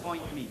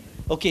disappoint me.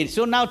 Okay,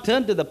 so now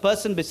turn to the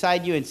person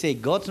beside you and say,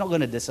 God's not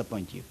going to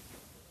disappoint you.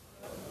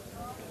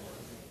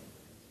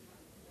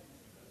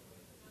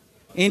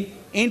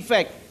 In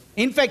fact,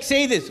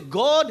 say this.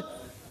 God,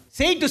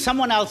 say it to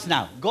someone else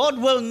now. God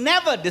will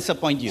never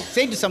disappoint you.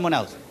 Say it to someone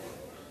else.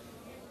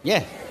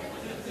 Yeah.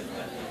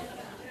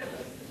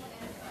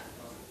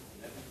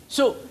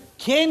 So,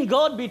 can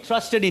God be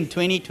trusted in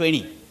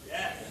 2020?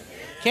 Yes.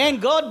 Can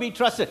God be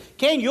trusted?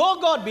 Can your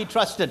God be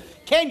trusted?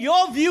 Can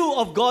your view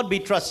of God be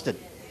trusted?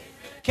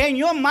 Can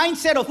your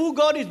mindset of who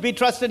God is be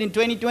trusted in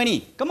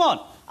 2020? Come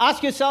on,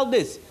 ask yourself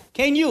this.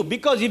 Can you?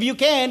 Because if you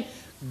can,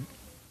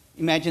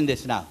 imagine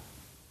this now.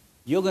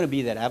 You're going to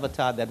be that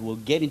avatar that will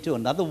get into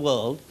another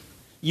world.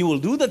 You will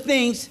do the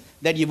things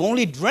that you've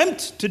only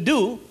dreamt to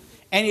do,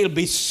 and it'll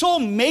be so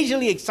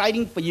majorly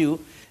exciting for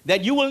you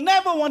that you will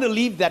never want to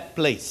leave that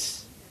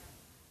place.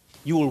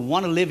 You will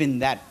want to live in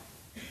that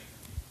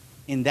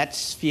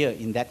sphere,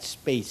 in that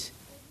space,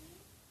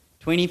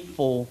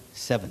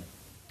 24/7,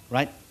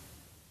 right?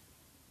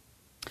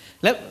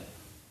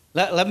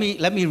 Let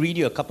me read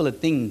you a couple of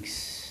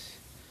things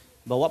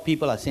about what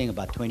people are saying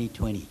about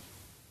 2020.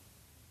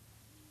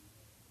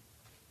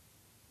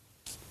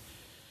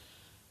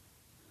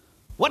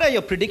 What are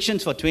your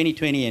predictions for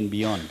 2020 and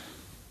beyond?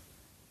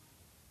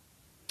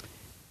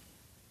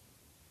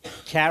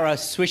 Kara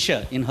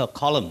Swisher, in her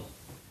column,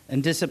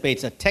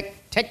 anticipates a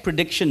tech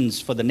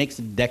predictions for the next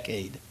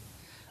decade.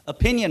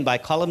 Opinion by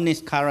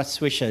columnist Kara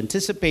Swisher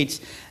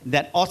anticipates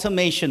that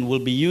automation will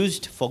be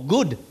used for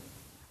good.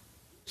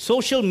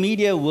 Social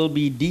media will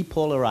be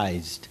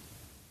depolarized,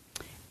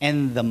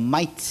 and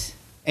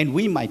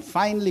we might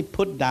finally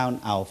put down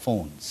our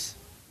phones.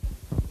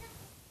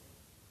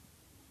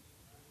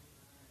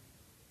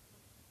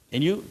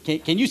 Can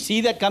you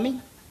see that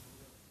coming?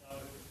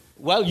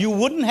 Well, you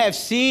wouldn't have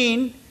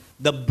seen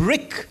the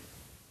brick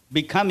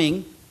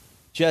becoming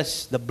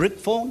just the brick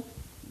phone,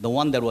 the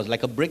one that was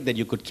like a brick that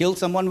you could kill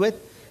someone with.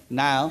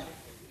 Now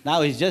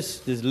it's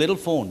just this little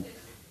phone,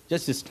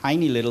 just this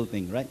tiny little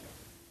thing, right?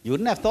 You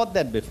wouldn't have thought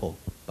that before,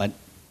 but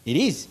it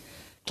is.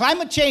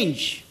 Climate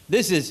change.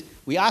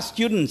 We ask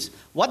students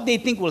what they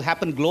think will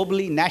happen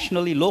globally,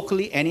 nationally,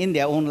 locally, and in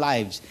their own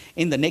lives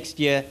in the next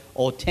year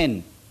or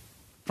 10.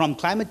 From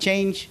climate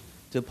change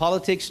to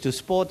politics to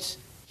sports,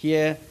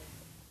 here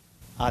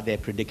are their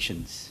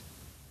predictions.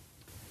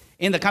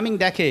 In the coming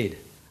decade,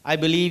 I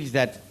believe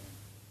that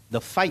the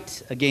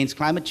fight against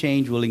climate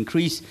change will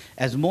increase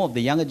as more of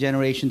the younger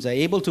generations are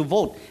able to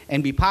vote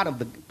and be part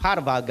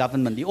of our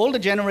government. The older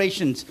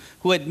generations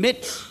who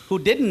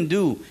didn't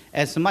do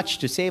as much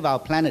to save our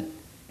planet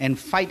and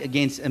fight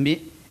against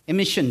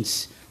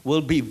emissions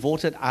will be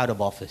voted out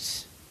of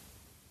office.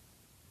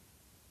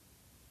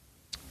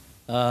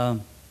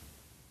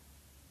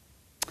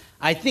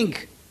 I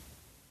think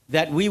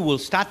that we will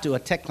start to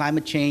attack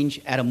climate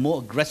change at a more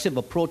aggressive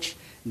approach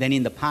than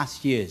in the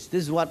past years.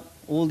 This is what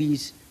all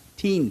these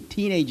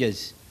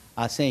teenagers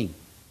are saying.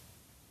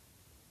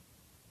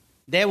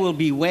 There will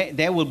be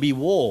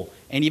war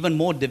and even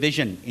more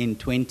division in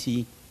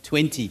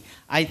 2020.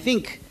 I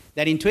think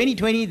that in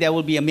 2020 there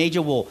will be a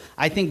major war.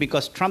 I think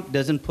because Trump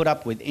doesn't put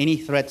up with any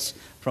threats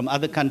from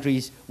other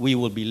countries, we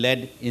will be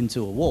led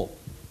into a war.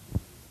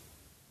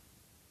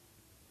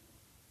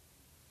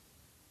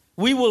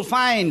 We will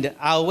find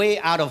our way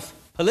out of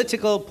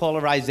political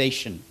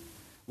polarization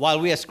while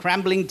we are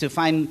scrambling to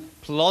find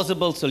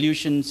plausible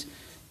solutions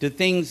to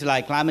things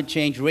like climate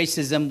change,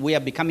 racism. We are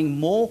becoming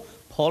more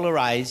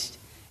polarized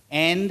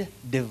and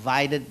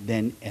divided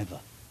than ever.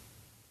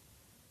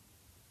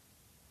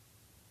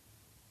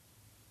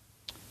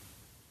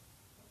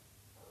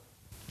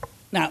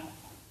 Now,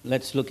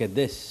 let's look at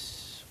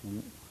this.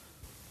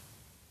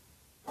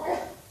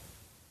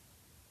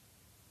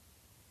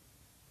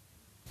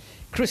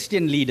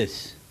 Christian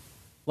leaders,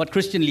 what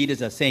Christian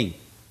leaders are saying.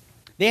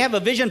 They have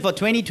a vision for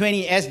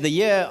 2020 as the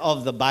year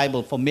of the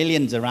Bible for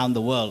millions around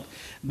the world.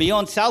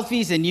 Beyond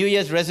selfies and New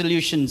Year's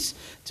resolutions,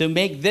 to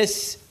make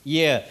this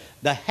year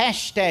the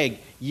hashtag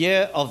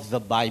Year of the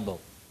Bible.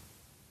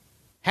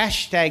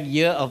 Hashtag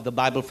Year of the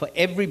Bible for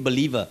every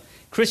believer.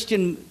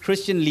 Christian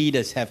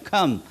leaders have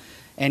come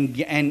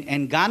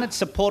and garnered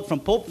support from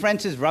Pope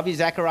Francis, Ravi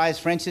Zacharias,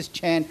 Francis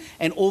Chan,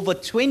 and over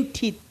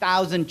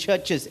 20,000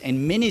 churches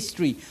and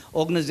ministry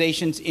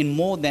organizations in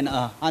more than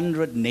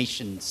 100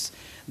 nations.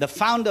 The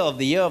founder of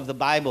the Year of the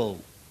Bible,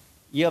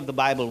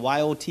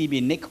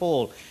 YOTB, Nick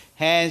Hall,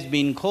 has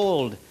been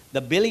called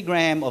the Billy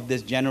Graham of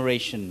this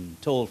generation,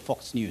 told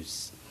Fox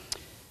News.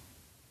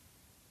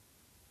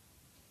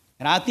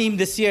 And our theme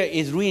this year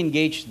is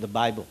re-engage the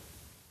Bible.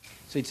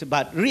 So it's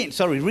about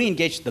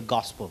re-engage the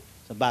gospel.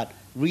 It's about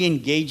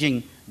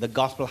re-engaging the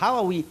gospel. How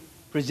are we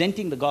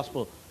presenting the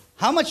gospel?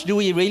 How much do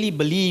we really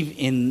believe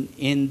in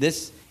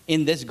this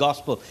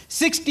gospel?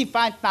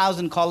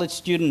 65,000 college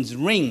students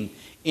ring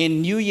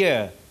in New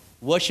Year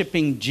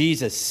worshiping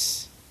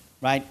Jesus,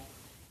 right?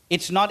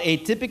 It's not a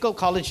typical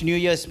college New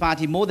Year's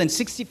party. More than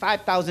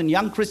 65,000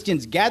 young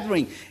Christians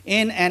gathering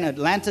in an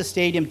Atlanta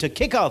stadium to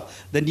kick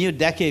off the new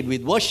decade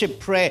with worship,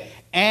 prayer,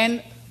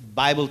 and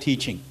Bible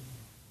teaching.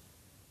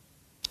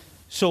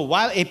 So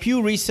while a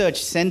Pew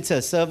Research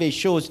Center survey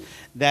shows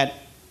that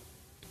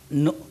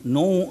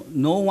no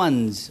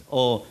one's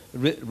or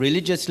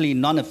religiously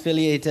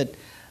non-affiliated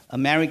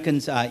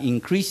Americans are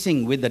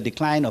increasing with the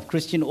decline of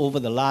Christian over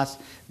the last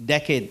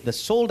decade, the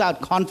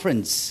sold-out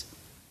conference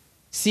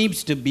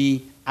seems to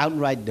be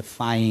outright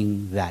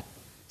defying that.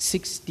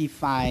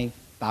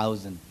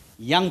 65,000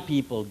 young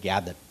people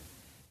gathered.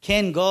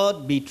 Can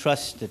God be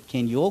trusted?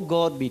 Can your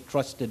God be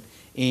trusted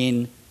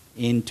in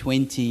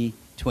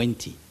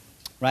 2020?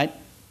 Right?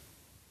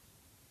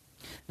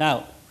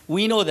 Now,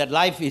 we know that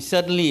life is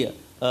certainly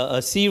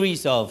a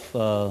series of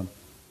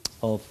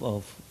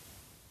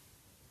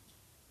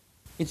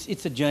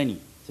It's a journey.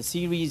 It's a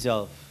series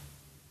of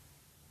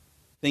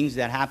things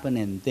that happen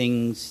and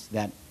things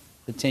that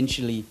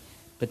potentially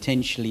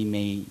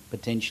may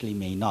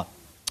not.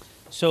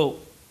 So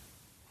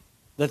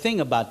the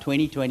thing about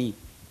 2020,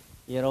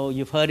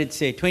 you've heard it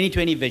say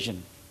 2020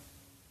 vision,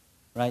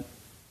 right?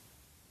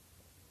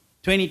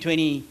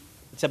 2020,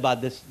 it's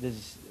about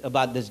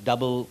this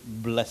double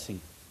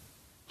blessing.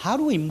 How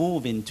do we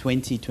move in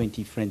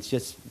 2020, friends?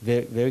 Just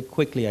very, very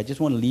quickly, I just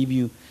want to leave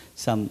you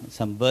some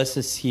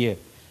verses here.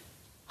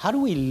 How do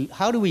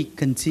we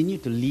continue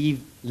to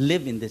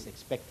live in this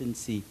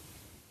expectancy,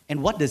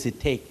 and what does it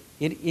take?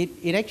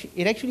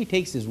 It actually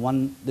takes this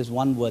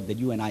one word that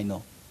you and I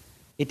know.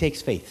 It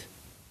takes faith.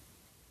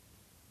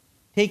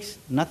 It takes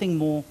nothing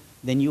more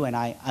than you and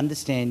I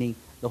understanding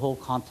the whole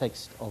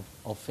context of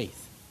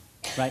faith,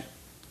 right?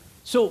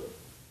 So,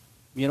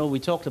 we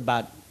talked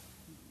about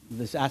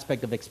this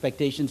aspect of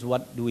expectations.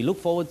 What do we look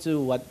forward to?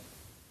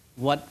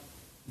 What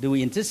do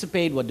we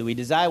anticipate? What do we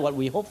desire? What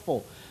we hope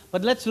for?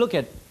 But let's look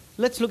at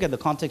the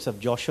context of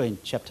Joshua in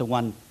chapter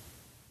 1,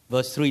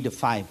 verse 3 to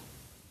 5.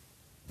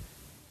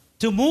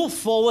 To move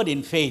forward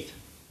in faith,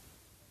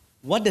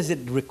 what does it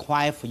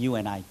require for you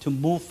and I to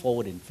move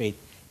forward in faith?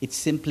 It's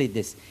simply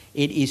this.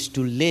 It is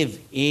to live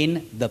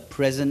in the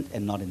present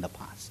and not in the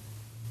past.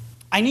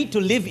 I need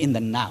to live in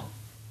the now.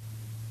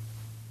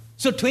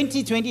 So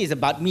 2020 is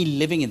about me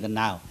living in the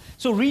now.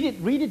 So read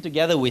it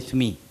together with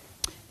me.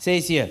 It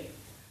says here,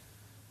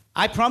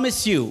 I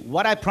promise you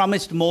what I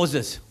promised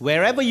Moses.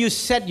 Wherever you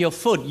set your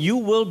foot, you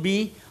will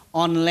be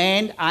on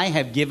land I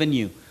have given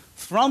you.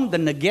 From the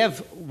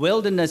Negev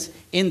wilderness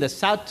in the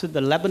south to the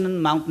Lebanon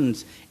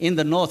mountains in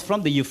the north,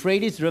 from the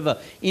Euphrates River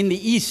in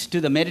the east to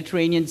the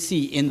Mediterranean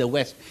Sea in the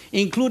west,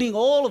 including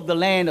all of the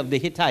land of the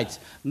Hittites.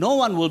 No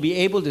one will be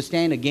able to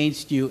stand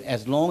against you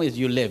as long as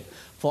you live.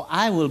 For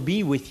I will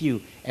be with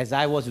you as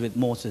I was with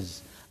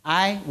Moses.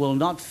 I will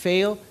not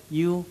fail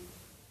you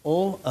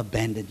or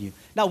abandon you.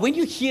 Now, when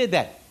you hear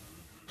that,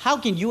 how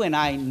can you and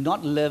I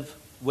not live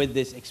with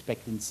this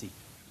expectancy?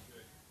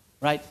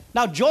 Right?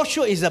 Now,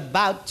 Joshua is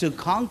about to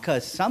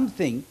conquer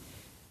something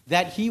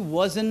that he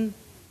wasn't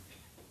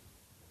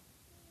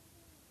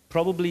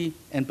probably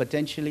and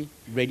potentially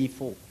ready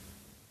for.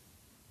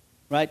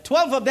 Right?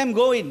 12 of them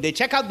go in, they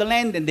check out the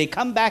land, and they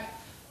come back,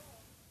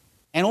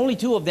 and only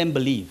 2 of them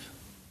believe.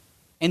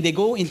 And they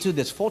go into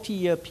this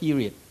 40-year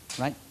period,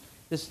 right?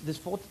 This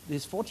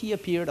 40-year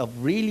period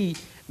of really,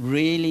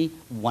 really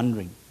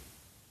wondering.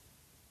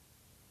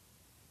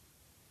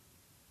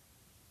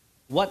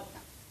 What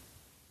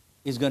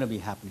is going to be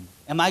happening?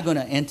 Am I going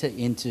to enter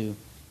into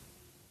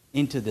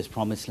this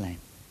promised land?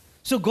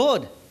 So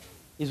God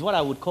is what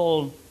I would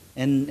call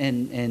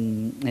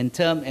and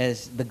term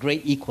as the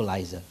great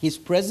equalizer. His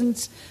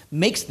presence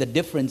makes the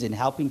difference in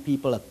helping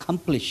people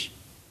accomplish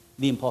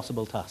the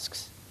impossible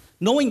tasks.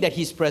 Knowing that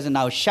he's present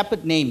now, a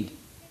shepherd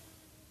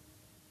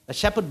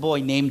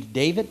boy named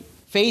David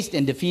faced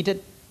and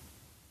defeated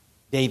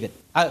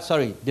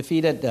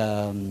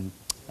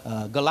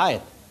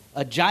Goliath,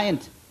 a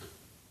giant.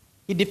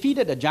 He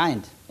defeated a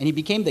giant and he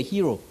became the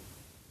hero.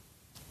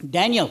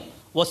 Daniel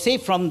was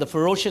saved from the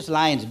ferocious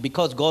lions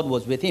because God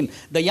was with him.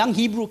 The young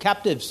Hebrew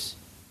captives,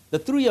 the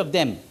 3 of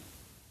them,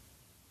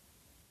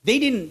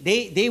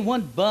 they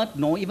weren't burnt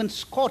nor even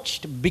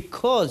scorched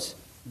because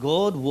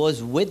God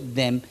was with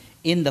them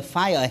in the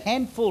fire. A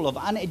handful of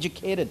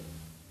uneducated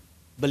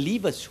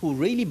believers who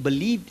really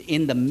believed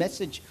in the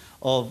message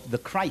of the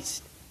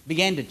Christ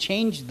began to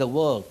change the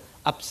world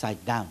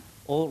upside down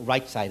or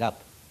right side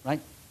up, right?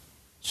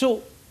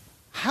 So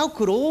how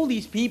could all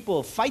these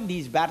people fight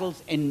these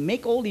battles and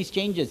make all these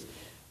changes?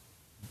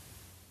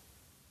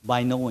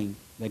 By knowing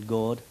that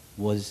God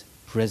was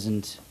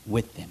present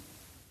with them.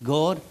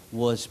 God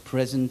was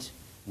present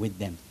with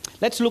them.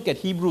 Let's look at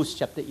Hebrews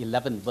chapter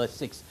 11, verse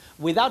 6.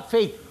 Without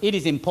faith, it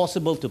is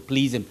impossible to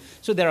please him.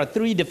 So there are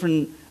 3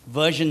 different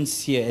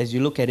versions here as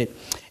you look at it.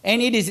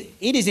 And it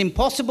is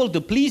impossible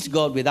to please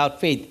God without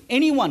faith.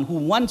 Anyone who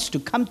wants to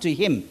come to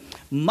him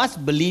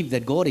must believe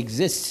that God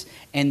exists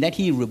and that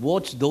he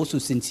rewards those who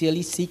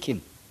sincerely seek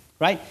him.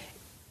 Right?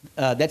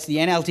 That's the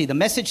NLT. The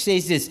Message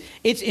says this: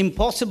 it's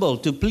impossible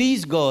to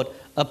please God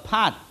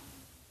apart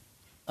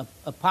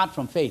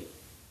from faith.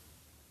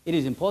 It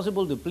is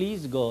impossible to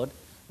please God.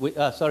 It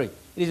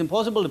is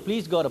impossible to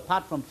please God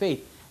apart from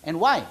faith. And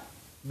why?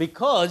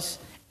 Because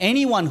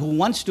anyone who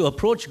wants to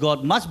approach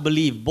God must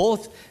believe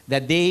both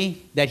that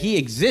he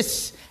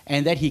exists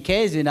and that he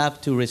cares enough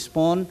to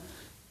respond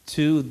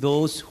to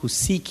those who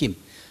seek him.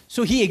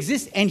 So he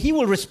exists and he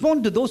will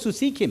respond to those who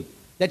seek him.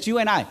 That's you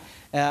and I.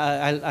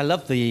 I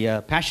love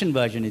the Passion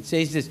version. It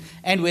says this: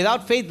 and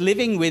without faith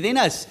living within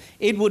us,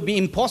 it would be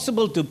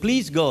impossible to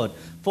please God.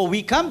 For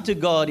we come to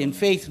God in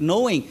faith,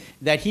 knowing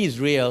that he is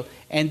real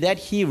and that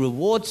he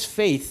rewards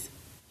faith.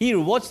 He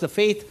rewards the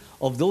faith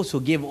of those who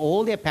give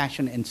all their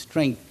passion and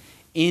strength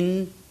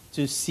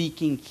into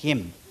seeking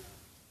him.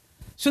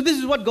 So this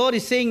is what God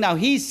is saying now.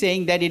 He's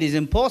saying that it is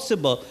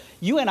impossible.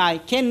 You and I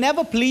can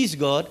never please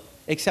God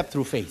except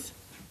through faith.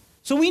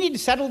 So we need to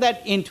settle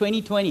that in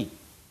 2020.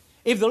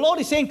 If the Lord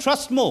is saying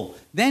trust more,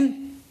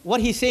 then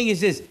what he's saying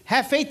is this: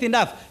 have faith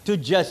enough to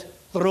just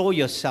throw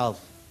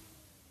yourself.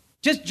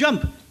 Just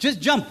jump.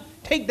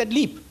 Take that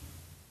leap.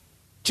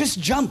 Just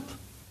jump.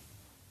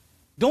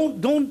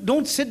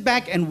 Don't sit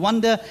back and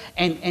wonder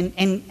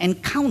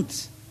and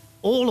count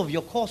all of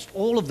your cost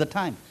all of the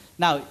time.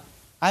 Now,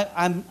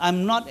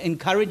 I'm not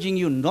encouraging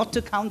you not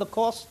to count the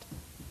cost.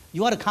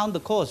 You ought to count the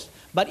cost.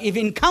 But if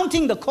in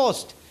counting the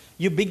cost,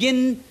 you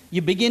begin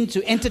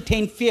to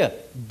entertain fear,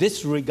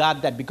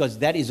 disregard that, because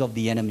that is of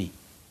the enemy.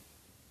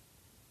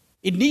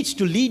 It needs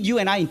to lead you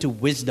and I into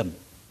wisdom.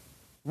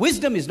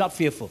 Wisdom is not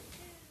fearful.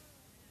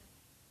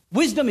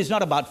 Wisdom is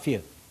not about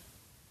fear.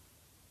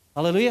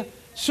 Hallelujah.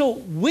 So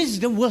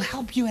wisdom will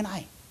help you and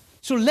I.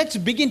 So let's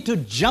begin to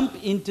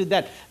jump into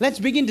that. Let's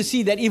begin to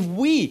see that if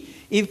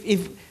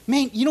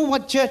man, you know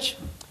what, church?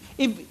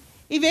 If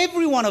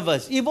every one of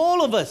us, if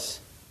all of us,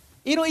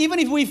 even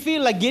if we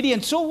feel like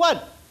Gideon, so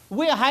what?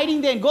 We're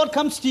hiding there and God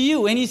comes to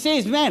you and he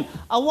says, man,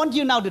 I want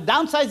you now to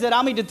downsize that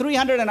army to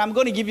 300 and I'm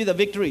going to give you the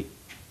victory.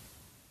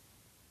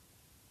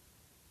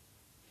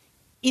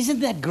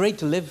 Isn't that great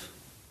to live?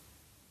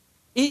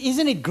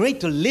 Isn't it great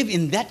to live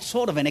in that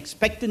sort of an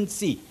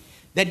expectancy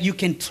that you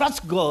can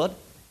trust God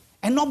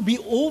and not be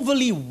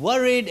overly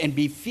worried and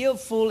be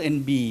fearful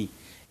and be,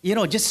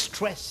 just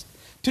stressed?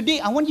 Today,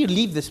 I want you to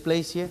leave this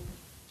place here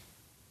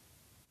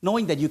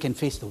knowing that you can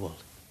face the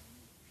world.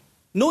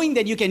 Knowing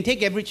that you can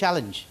take every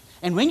challenge.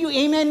 And when you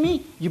amen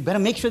me, you better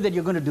make sure that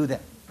you're going to do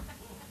that.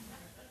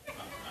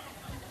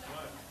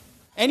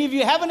 And if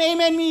you haven't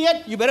amen me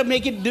yet, you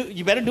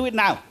better do it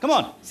now. Come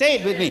on, say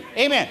it with me.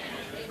 Amen.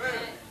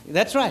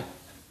 That's right.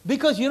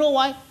 Because you know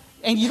why?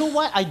 And you know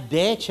why I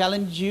dare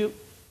challenge you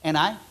and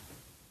I?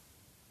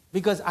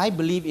 Because I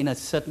believe in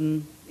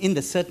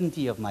the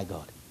certainty of my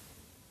God.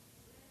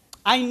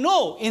 I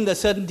know in the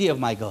certainty of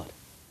my God.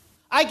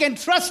 I can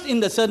trust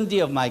in the certainty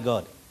of my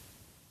God.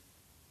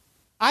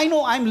 I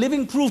know I'm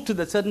living proof to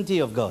the certainty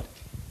of God.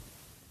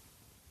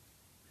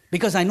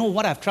 Because I know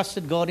what I've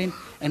trusted God in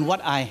and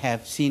what I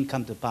have seen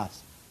come to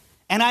pass.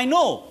 And I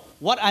know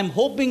what I'm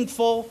hoping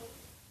for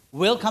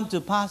will come to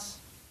pass.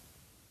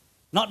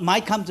 Not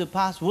might come to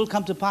pass, will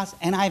come to pass.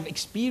 And I've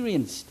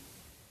experienced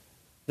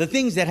the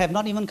things that have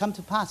not even come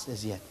to pass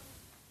as yet.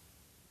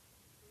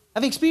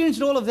 I've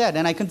experienced all of that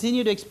and I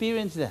continue to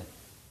experience that.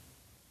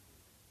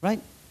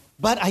 Right?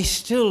 But I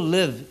still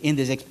live in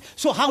this.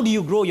 So how do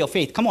you grow your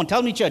faith? Come on,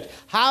 tell me, church.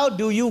 How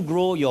do you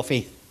grow your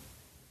faith?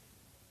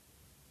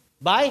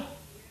 By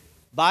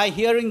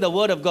hearing the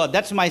word of God.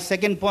 That's my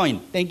second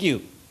point. Thank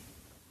you.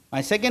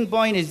 My second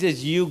point is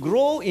this: you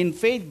grow in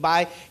faith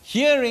by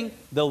hearing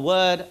the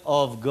word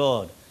of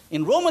God.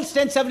 In Romans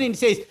 10:17 it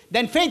says,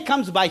 then faith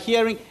comes by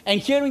hearing, and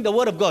hearing the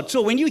word of God.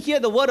 So when you hear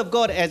the word of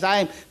God as I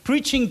am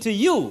preaching to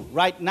you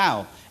right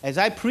now, as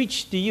I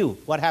preach to you,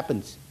 what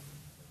happens?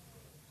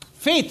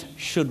 Faith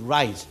should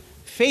rise.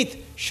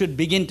 Faith should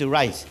begin to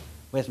rise.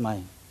 Where's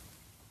my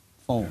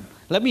phone?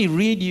 Let me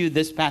read you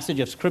this passage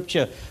of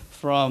scripture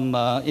from,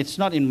 it's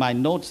not in my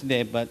notes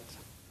there, but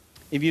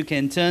if you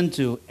can turn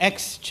to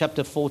Acts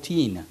chapter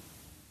 14.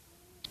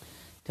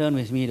 Turn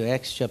with me to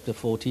Acts chapter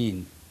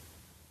 14.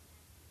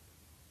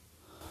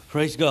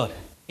 Praise God.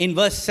 In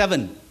verse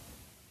 7.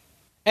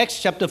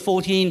 Acts chapter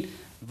 14,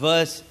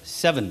 verse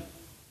 7.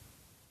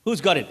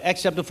 Who's got it?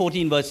 Acts chapter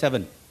 14, verse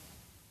 7.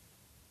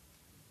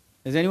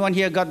 Has anyone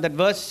here got that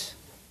verse?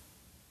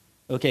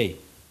 Okay.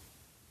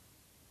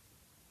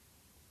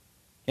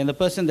 And the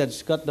person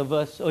that's got the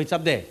verse, it's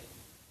up there.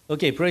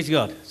 Okay, praise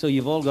God. So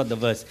you've all got the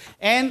verse.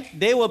 And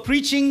they were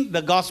preaching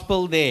the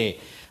gospel there.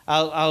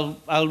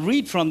 I'll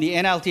read from the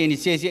NLT, and it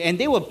says here, and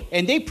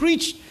they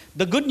preached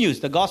the good news,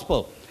 the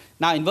gospel.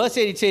 Now in verse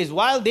 8 it says,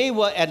 while they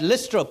were at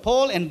Lystra,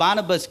 Paul and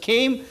Barnabas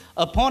came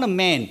upon a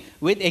man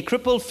with a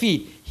crippled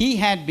feet. He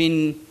had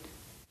been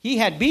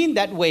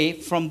that way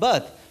from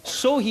birth,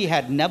 so he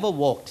had never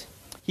walked.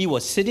 He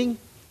was sitting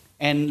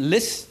and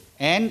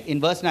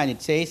in verse 9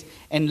 it says,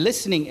 and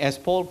listening as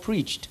Paul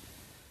preached.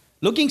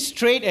 Looking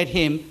straight at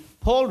him,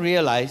 Paul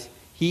realized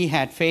he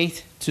had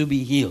faith to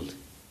be healed.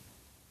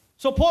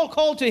 So Paul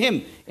called to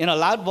him in a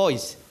loud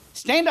voice,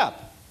 stand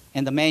up.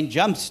 And the man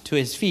jumped to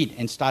his feet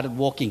and started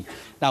walking.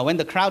 Now when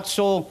the crowd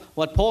saw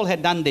what Paul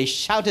had done, they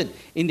shouted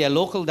in their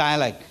local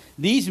dialect,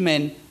 these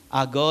men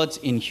are gods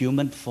in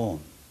human form.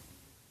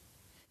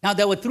 Now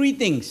there were three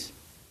things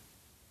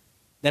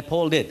that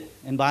Paul did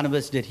and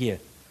Barnabas did here.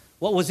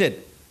 What was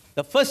it?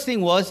 The first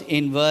thing was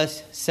in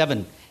verse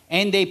 7.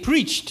 And they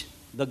preached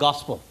the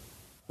gospel.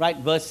 Right,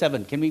 verse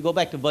 7. Can we go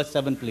back to verse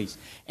 7, please?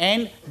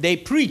 And they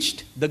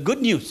preached the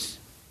good news,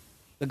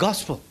 the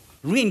gospel.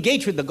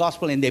 Re-engaged with the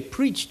gospel, and they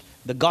preached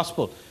the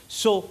gospel.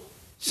 So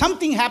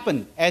something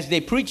happened as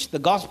they preached the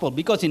gospel,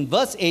 because in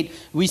verse 8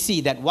 we see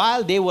that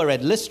while they were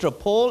at Lystra,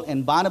 Paul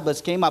and Barnabas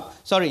came up,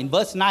 in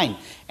verse 9,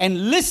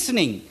 and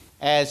listening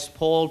as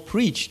Paul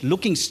preached,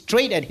 looking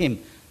straight at him,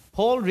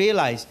 Paul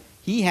realized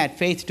he had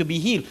faith to be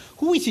healed.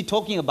 Who is he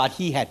talking about?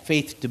 He had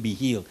faith to be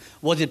healed.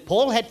 Was it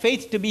Paul had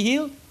faith to be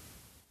healed?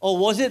 Or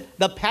was it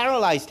the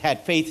paralyzed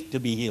had faith to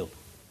be healed?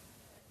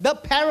 The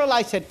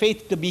paralyzed had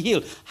faith to be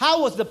healed.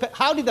 How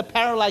did the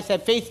paralyzed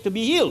have faith to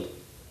be healed?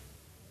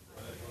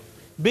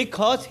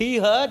 Because he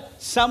heard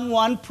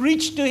someone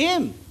preach to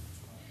him.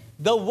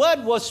 The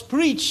word was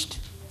preached,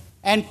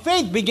 and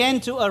faith began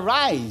to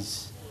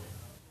arise.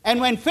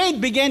 And when faith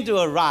began to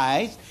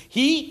arise,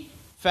 he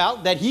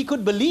felt that he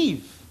could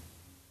believe.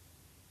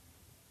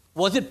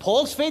 Was it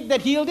Paul's faith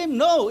that healed him?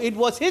 No, it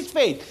was his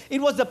faith.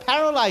 It was the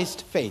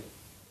paralyzed faith.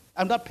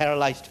 I'm not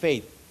paralyzed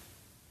faith.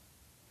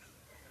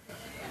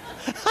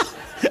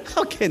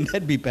 How can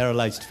that be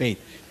paralyzed faith?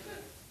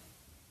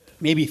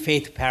 Maybe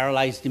faith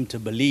paralyzed him to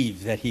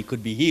believe that he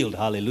could be healed.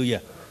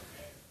 Hallelujah.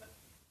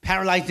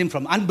 Paralyzed him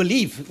from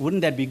unbelief.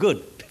 Wouldn't that be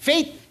good?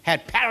 Faith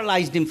had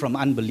paralyzed him from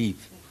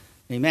unbelief.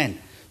 Amen.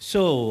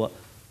 So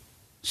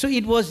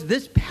it was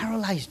this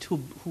paralyzed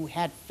who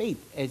had faith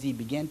as he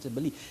began to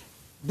believe.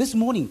 This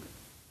morning,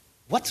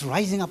 what's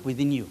rising up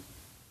within you?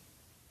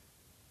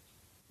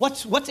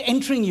 What's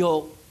entering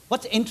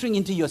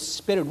into your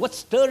spirit? What's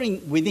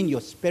stirring within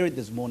your spirit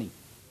this morning?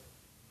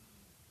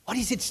 What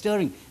is it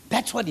stirring?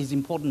 That's what is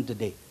important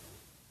today.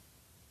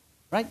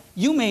 Right?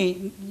 You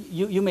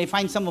may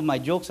find some of my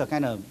jokes are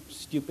kind of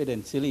stupid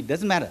and silly. It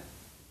doesn't matter.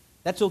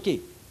 That's okay.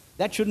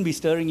 That shouldn't be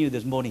stirring you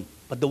this morning.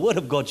 But the Word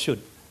of God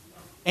should.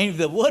 And if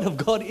the Word of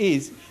God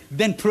is,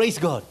 then praise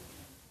God.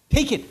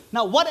 Take it.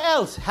 Now, what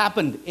else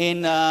happened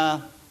in...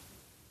 I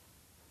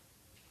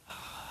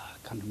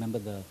can't remember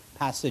the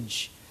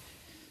passage.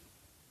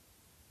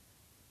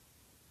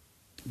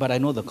 But I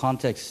know the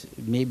context.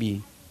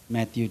 Maybe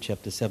Matthew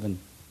chapter 7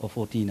 or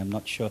 14. I'm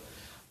not sure.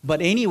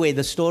 But anyway,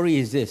 the story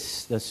is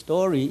this. The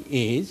story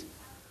is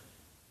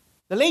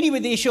the lady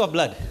with the issue of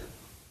blood.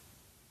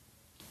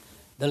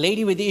 The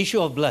lady with the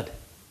issue of blood.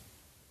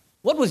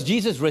 What was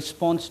Jesus'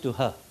 response to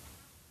her?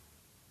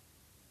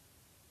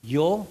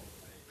 Your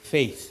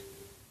faith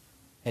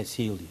has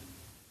healed you.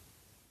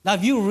 Now,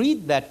 if you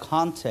read that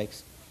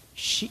context,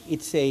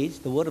 it says,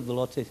 the word of the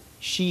Lord says,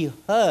 she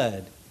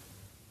heard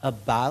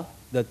about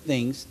the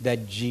things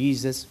that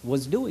Jesus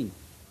was doing.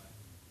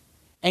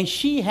 And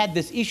she had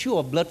this issue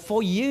of blood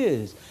for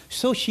years.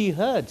 So she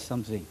heard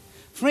something.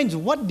 Friends,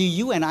 what do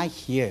you and I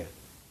hear?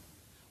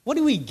 What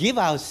do we give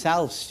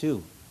ourselves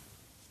to?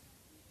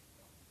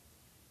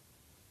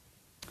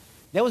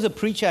 There was a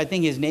preacher, I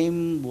think his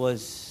name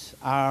was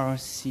R.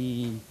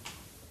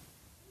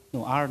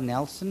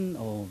 Nelson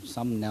or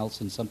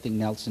something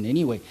Nelson.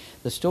 Anyway,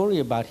 the story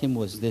about him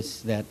was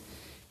this, that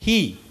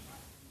he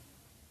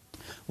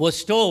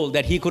was told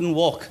that he couldn't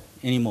walk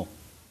anymore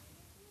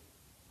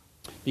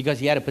because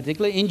he had a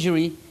particular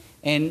injury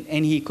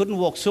and he couldn't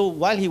walk. So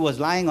while he was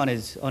lying on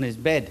his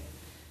bed,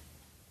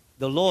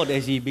 the Lord,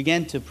 as he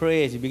began to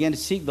pray, as he began to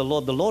seek the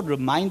Lord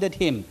reminded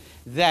him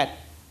that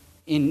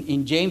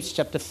in James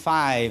chapter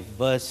 5,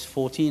 verse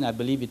 14, I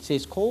believe it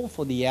says, call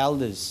for the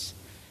elders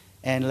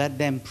and let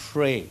them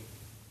pray,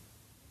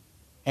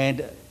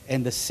 and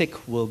the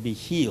sick will be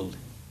healed.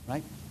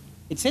 Right?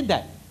 It said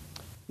that.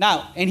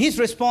 Now, and his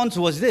response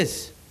was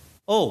this: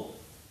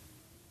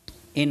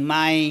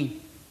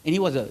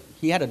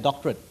 he had a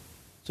doctorate,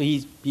 so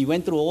he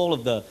went through all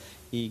of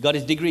he got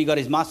his degree, got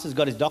his master's,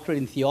 got his doctorate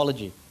in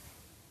theology,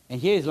 and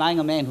here is lying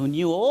a man who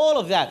knew all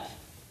of that,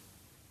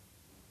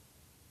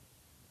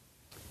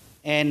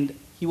 and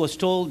he was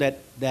told that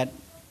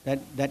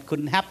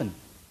couldn't happen.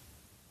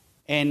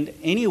 And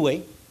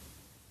anyway,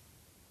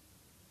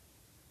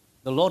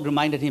 the Lord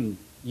reminded him,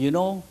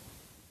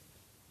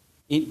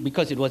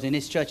 because it was in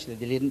his church that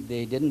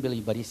they didn't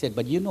believe, but he said,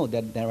 but you know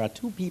that there are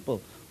two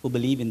people who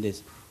believe in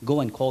this. Go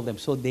and call them.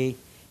 So he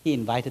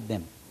invited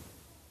them.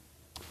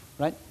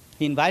 Right?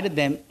 He invited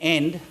them,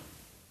 and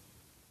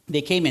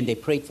they came and they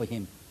prayed for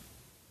him.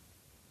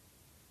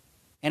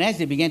 And as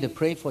they began to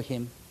pray for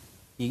him,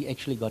 he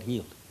actually got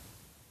healed.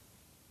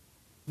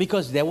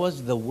 Because there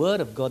was the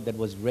word of God that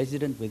was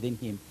resident within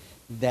him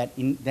that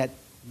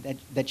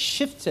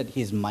shifted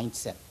his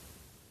mindset.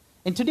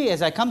 And today,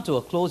 as I come to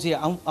a close here,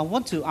 I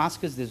want to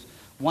ask us this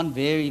one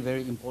very,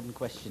 very important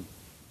question.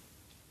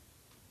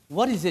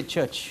 What is it,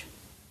 church?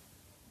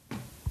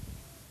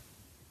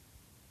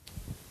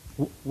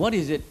 What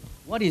is it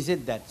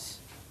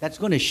that's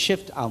going to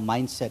shift our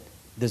mindset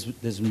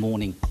this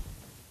morning?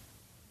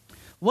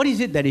 What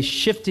is it that is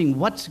shifting?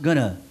 What's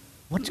gonna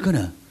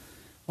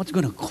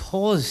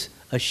cause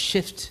a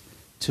shift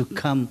to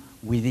come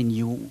within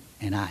you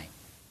and I?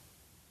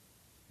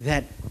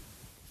 That,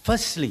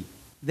 firstly,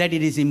 that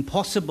it is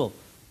impossible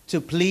to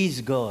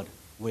please God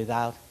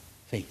without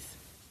faith.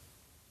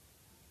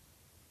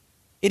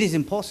 It is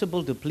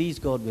impossible to please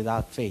God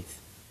without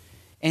faith.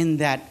 And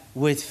that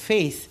with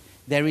faith,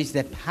 there is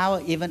that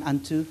power even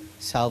unto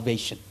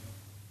salvation.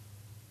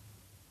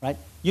 Right?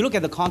 You look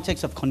at the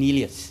context of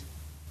Cornelius.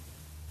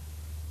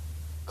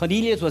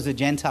 Cornelius was a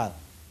Gentile.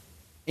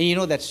 And you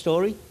know that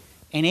story?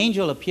 An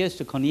angel appears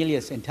to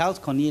Cornelius and tells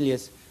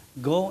Cornelius,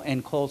 go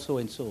and call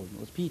so-and-so. It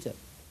was Peter.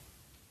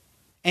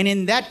 And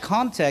in that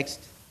context,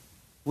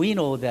 we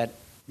know that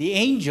the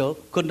angel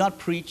could not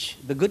preach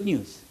the good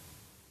news.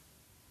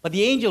 But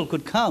the angel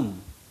could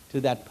come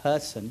to that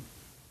person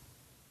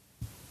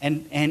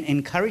and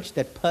encourage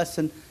that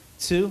person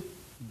to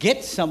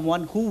get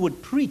someone who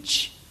would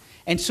preach.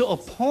 And so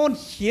upon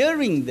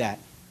hearing that,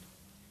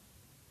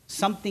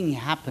 something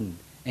happened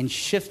and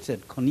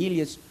shifted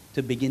Cornelius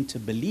to begin to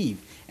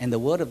believe. And the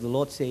word of the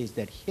Lord says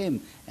that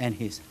him and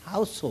his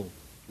household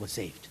were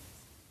saved.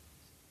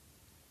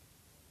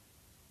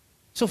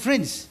 So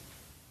friends,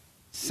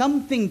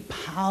 something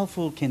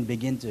powerful can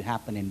begin to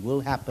happen and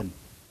will happen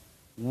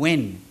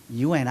when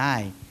you and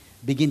I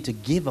begin to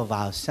give of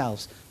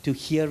ourselves to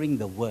hearing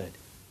the word.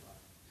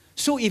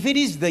 So if it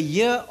is the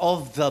year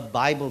of the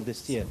Bible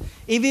this year,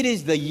 if it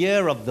is the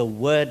year of the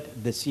word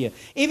this year,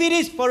 if it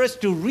is for us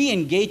to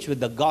re-engage with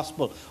the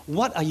gospel,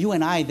 what are you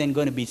and I then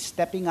going to be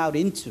stepping out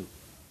into?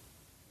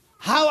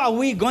 How are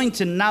we going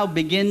to now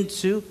begin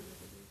to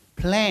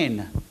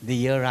plan the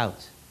year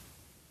out?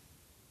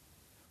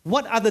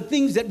 What are the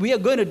things that we are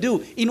going to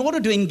do in order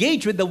to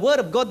engage with the Word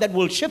of God that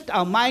will shift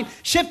our mind,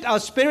 shift our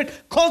spirit,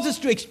 cause us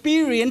to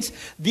experience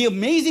the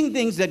amazing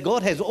things that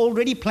God has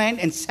already planned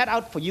and set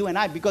out for you and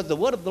I? Because the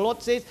Word of the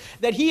Lord says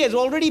that He has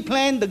already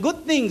planned the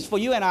good things for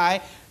you and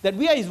I, that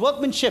we are His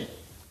workmanship.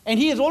 And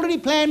He has already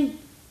planned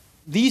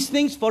these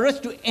things for us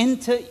to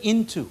enter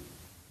into.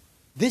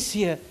 This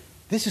year,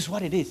 this is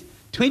what it is.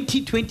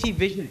 2020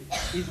 vision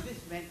is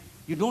this, man.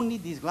 You don't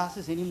need these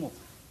glasses anymore.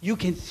 You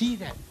can see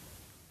that.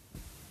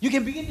 You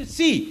can begin to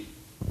see,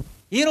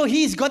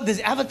 He's got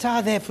this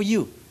avatar there for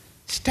you.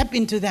 Step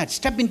into that.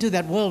 Step into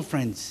that world,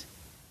 friends.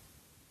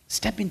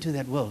 Step into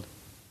that world.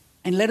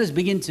 And let us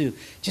begin to,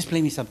 just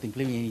play me something,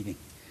 play me anything.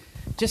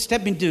 Just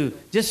step into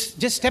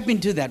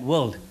that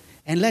world.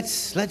 And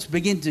let's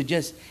begin to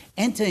just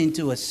enter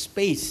into a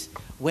space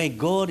where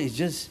God is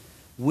just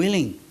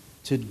willing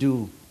to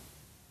do.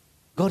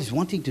 God is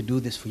wanting to do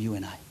this for you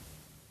and I.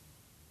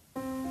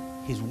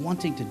 He's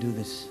wanting to do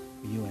this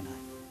for you and I.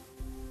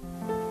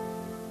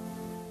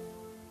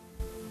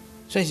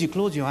 So as you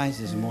close your eyes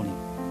this morning,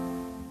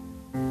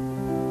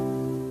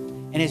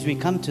 and as we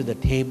come to the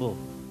table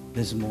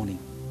this morning,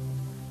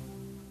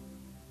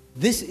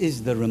 this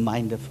is the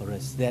reminder for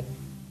us that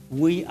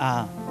we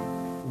are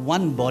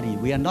one body.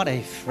 We are not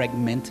a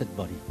fragmented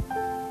body.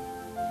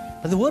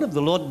 But the word of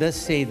the Lord does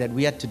say that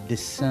we are to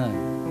discern.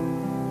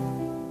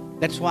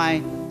 That's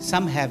why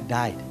some have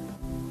died.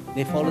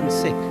 They've fallen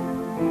sick.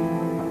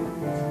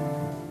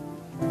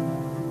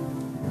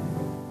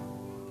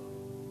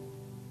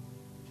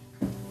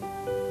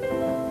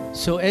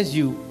 So as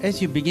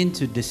you begin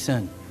to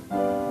discern,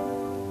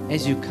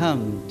 as you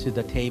come to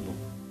the table,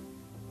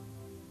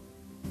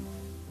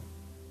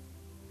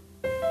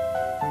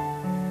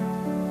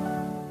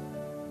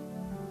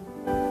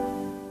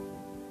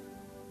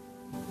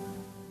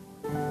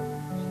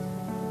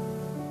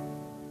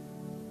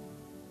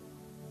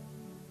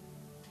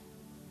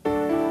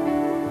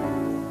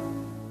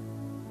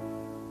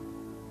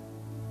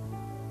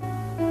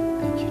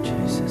 thank you,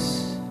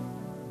 Jesus.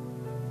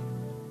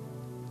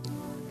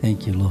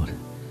 Thank you, Lord.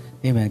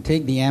 Amen.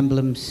 Take the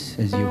emblems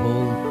as you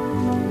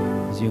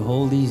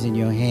hold these in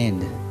your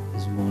hand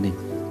this morning.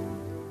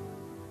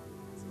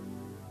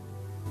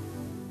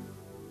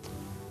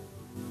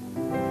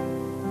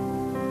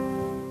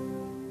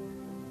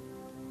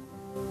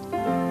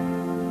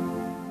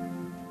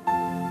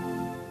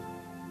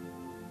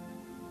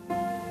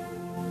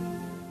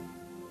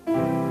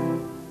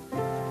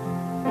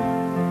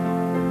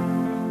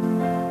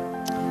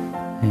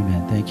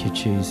 Amen. Thank you,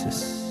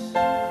 Jesus.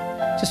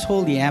 Just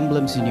hold the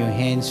emblems in your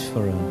hands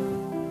for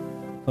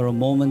a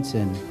moment,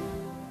 and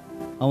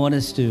I want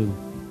us to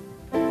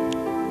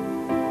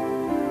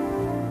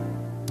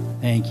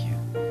thank you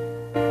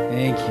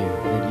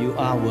that you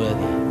are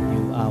worthy.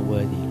 You are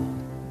worthy,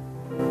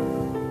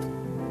 Lord.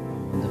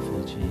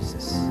 Wonderful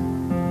Jesus.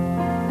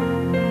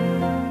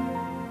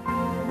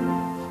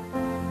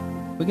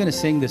 We're going to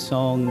sing the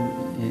song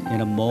in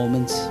a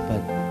moment,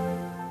 but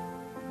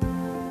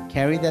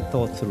carry that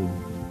thought through.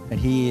 That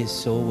He is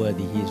so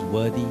worthy. He is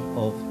worthy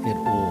of it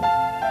all.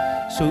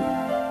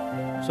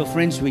 So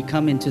friends, we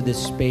come into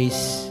this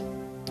space,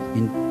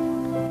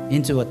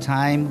 into a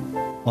time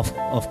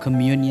of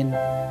communion,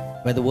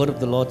 where the word of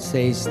the Lord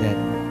says that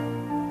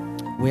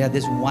we are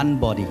this one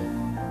body.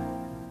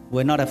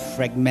 We're not a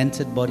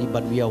fragmented body,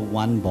 but we are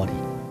one body.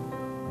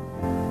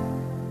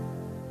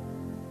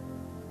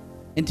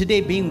 And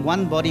today, being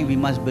one body, we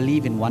must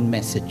believe in one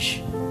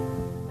message.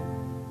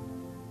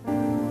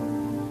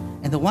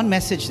 And the one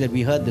message that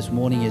we heard this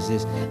morning is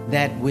this,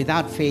 that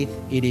without faith,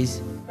 it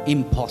is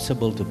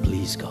impossible to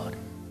please God.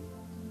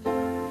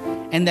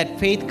 And that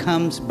faith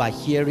comes by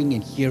hearing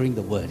and hearing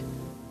the word.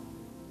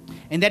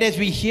 And that as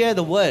we hear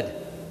the word,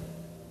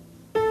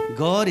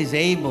 God is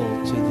able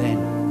to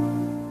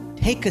then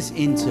take us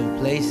into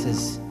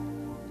places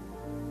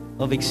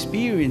of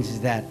experience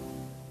that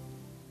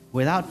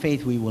without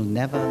faith, we will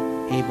never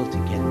able to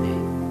get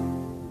there.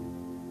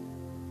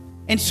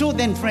 And so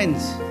then,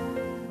 friends,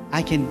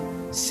 I can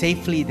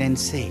safely then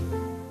say,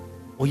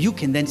 or you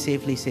can then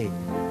safely say,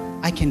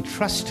 I can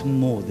trust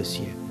more this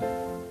year.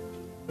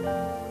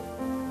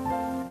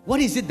 What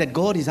is it that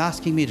God is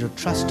asking me to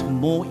trust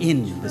more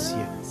in this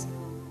year?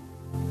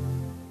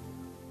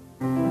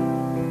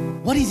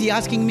 What is He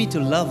asking me to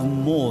love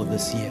more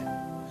this year?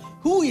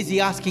 Who is He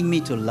asking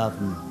me to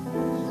love more?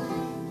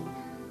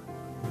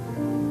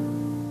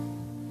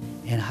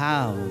 And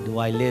how do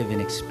I live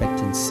in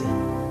expectancy?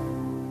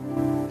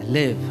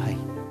 I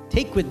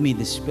take with me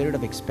the spirit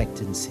of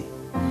expectancy.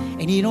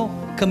 And you know,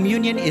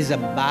 communion is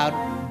about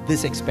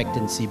this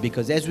expectancy,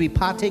 because as we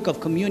partake of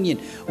communion,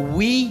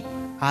 we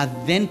are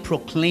then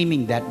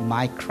proclaiming that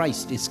my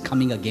Christ is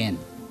coming again.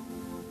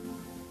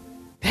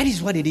 That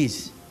is what it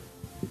is.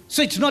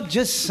 So it's not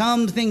just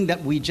something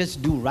that we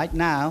just do right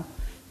now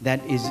that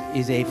is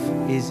a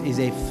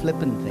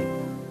flippant thing.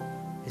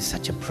 It's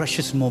such a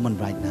precious moment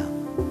right now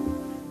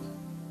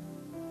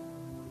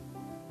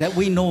that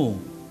we know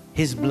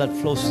His blood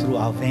flows through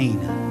our vein.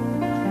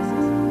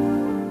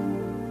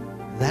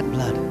 That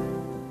blood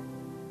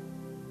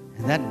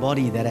and that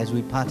body, that as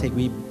we partake,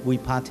 we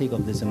partake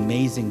of this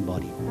amazing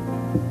body.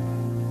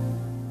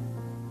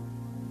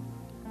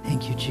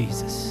 Thank you,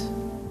 Jesus.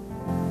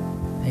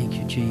 Thank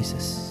you,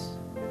 Jesus.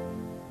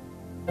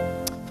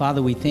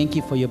 Father, we thank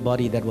you for your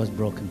body that was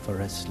broken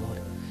for us,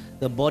 Lord.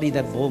 The body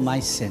that bore my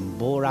sin,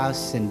 bore our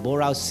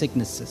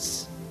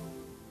sicknesses,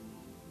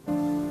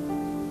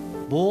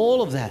 bore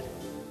all of that.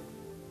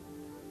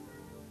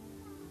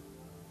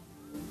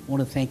 I want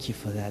to thank you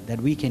for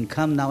that we can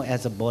come now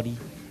as a body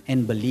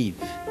and believe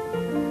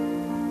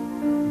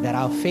that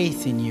our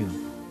faith in you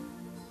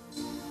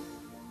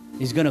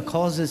is going to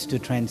cause us to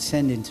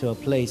transcend into a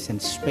place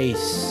and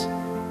space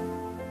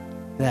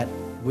that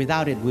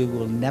without it we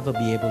will never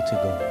be able to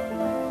go.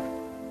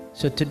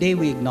 So today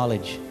we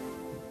acknowledge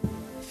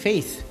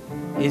faith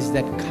is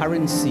that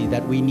currency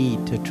that we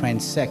need to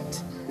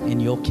transact in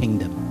your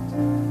kingdom.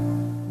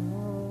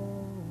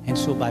 And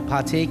so by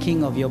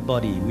partaking of your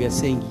body, we are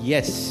saying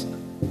yes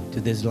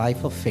to this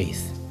life of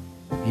faith.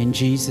 In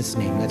Jesus'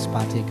 name, let's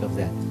partake of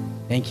that.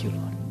 Thank you,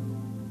 Lord.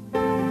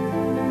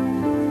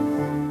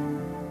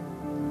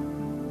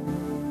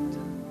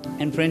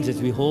 And friends,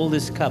 as we hold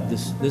this cup,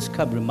 this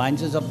cup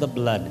reminds us of the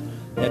blood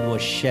that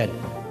was shed.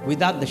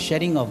 Without the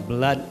shedding of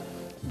blood,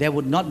 there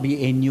would not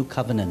be a new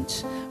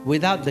covenant.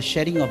 Without the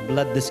shedding of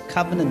blood, this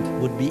covenant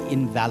would be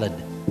invalid.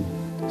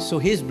 So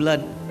His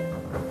blood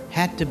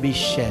had to be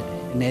shed.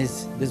 And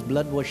as this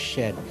blood was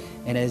shed,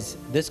 and as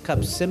this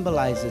cup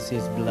symbolizes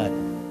His blood,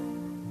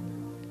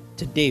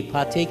 today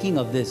partaking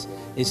of this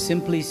is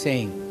simply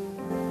saying,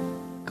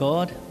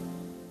 God,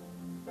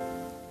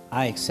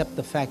 I accept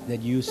the fact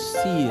that you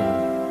seal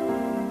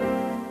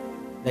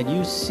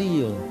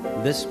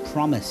this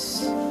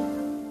promise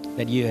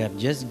that you have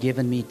just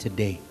given me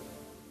today.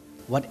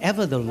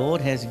 Whatever the Lord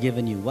has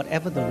given you,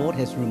 whatever the Lord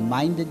has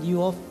reminded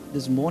you of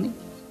this morning,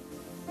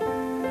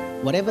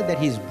 whatever that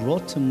He's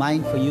brought to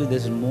mind for you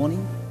this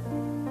morning,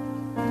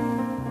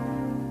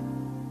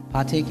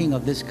 partaking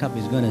of this cup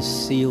is going to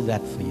seal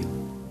that for you.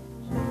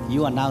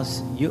 You are now,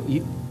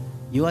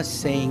 you are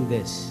saying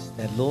this,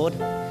 that Lord,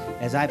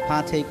 as I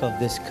partake of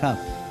this cup,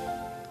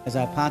 as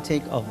I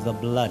partake of the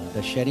blood,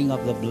 the shedding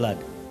of the blood,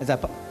 as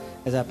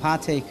I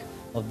partake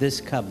of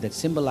this cup that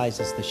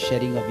symbolizes the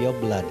shedding of your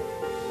blood,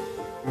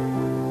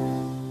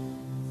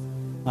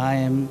 I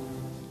am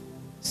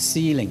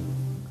sealing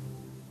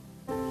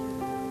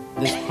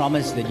this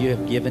promise that you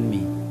have given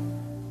me.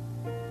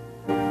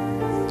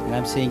 And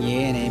I'm saying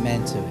yea and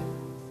amen to it.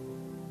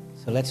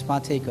 So let's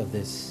partake of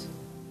this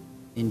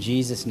in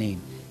Jesus' name.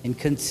 And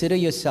consider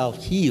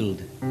yourself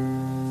healed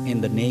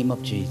in the name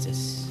of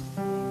Jesus.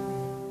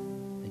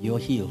 You're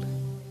healed.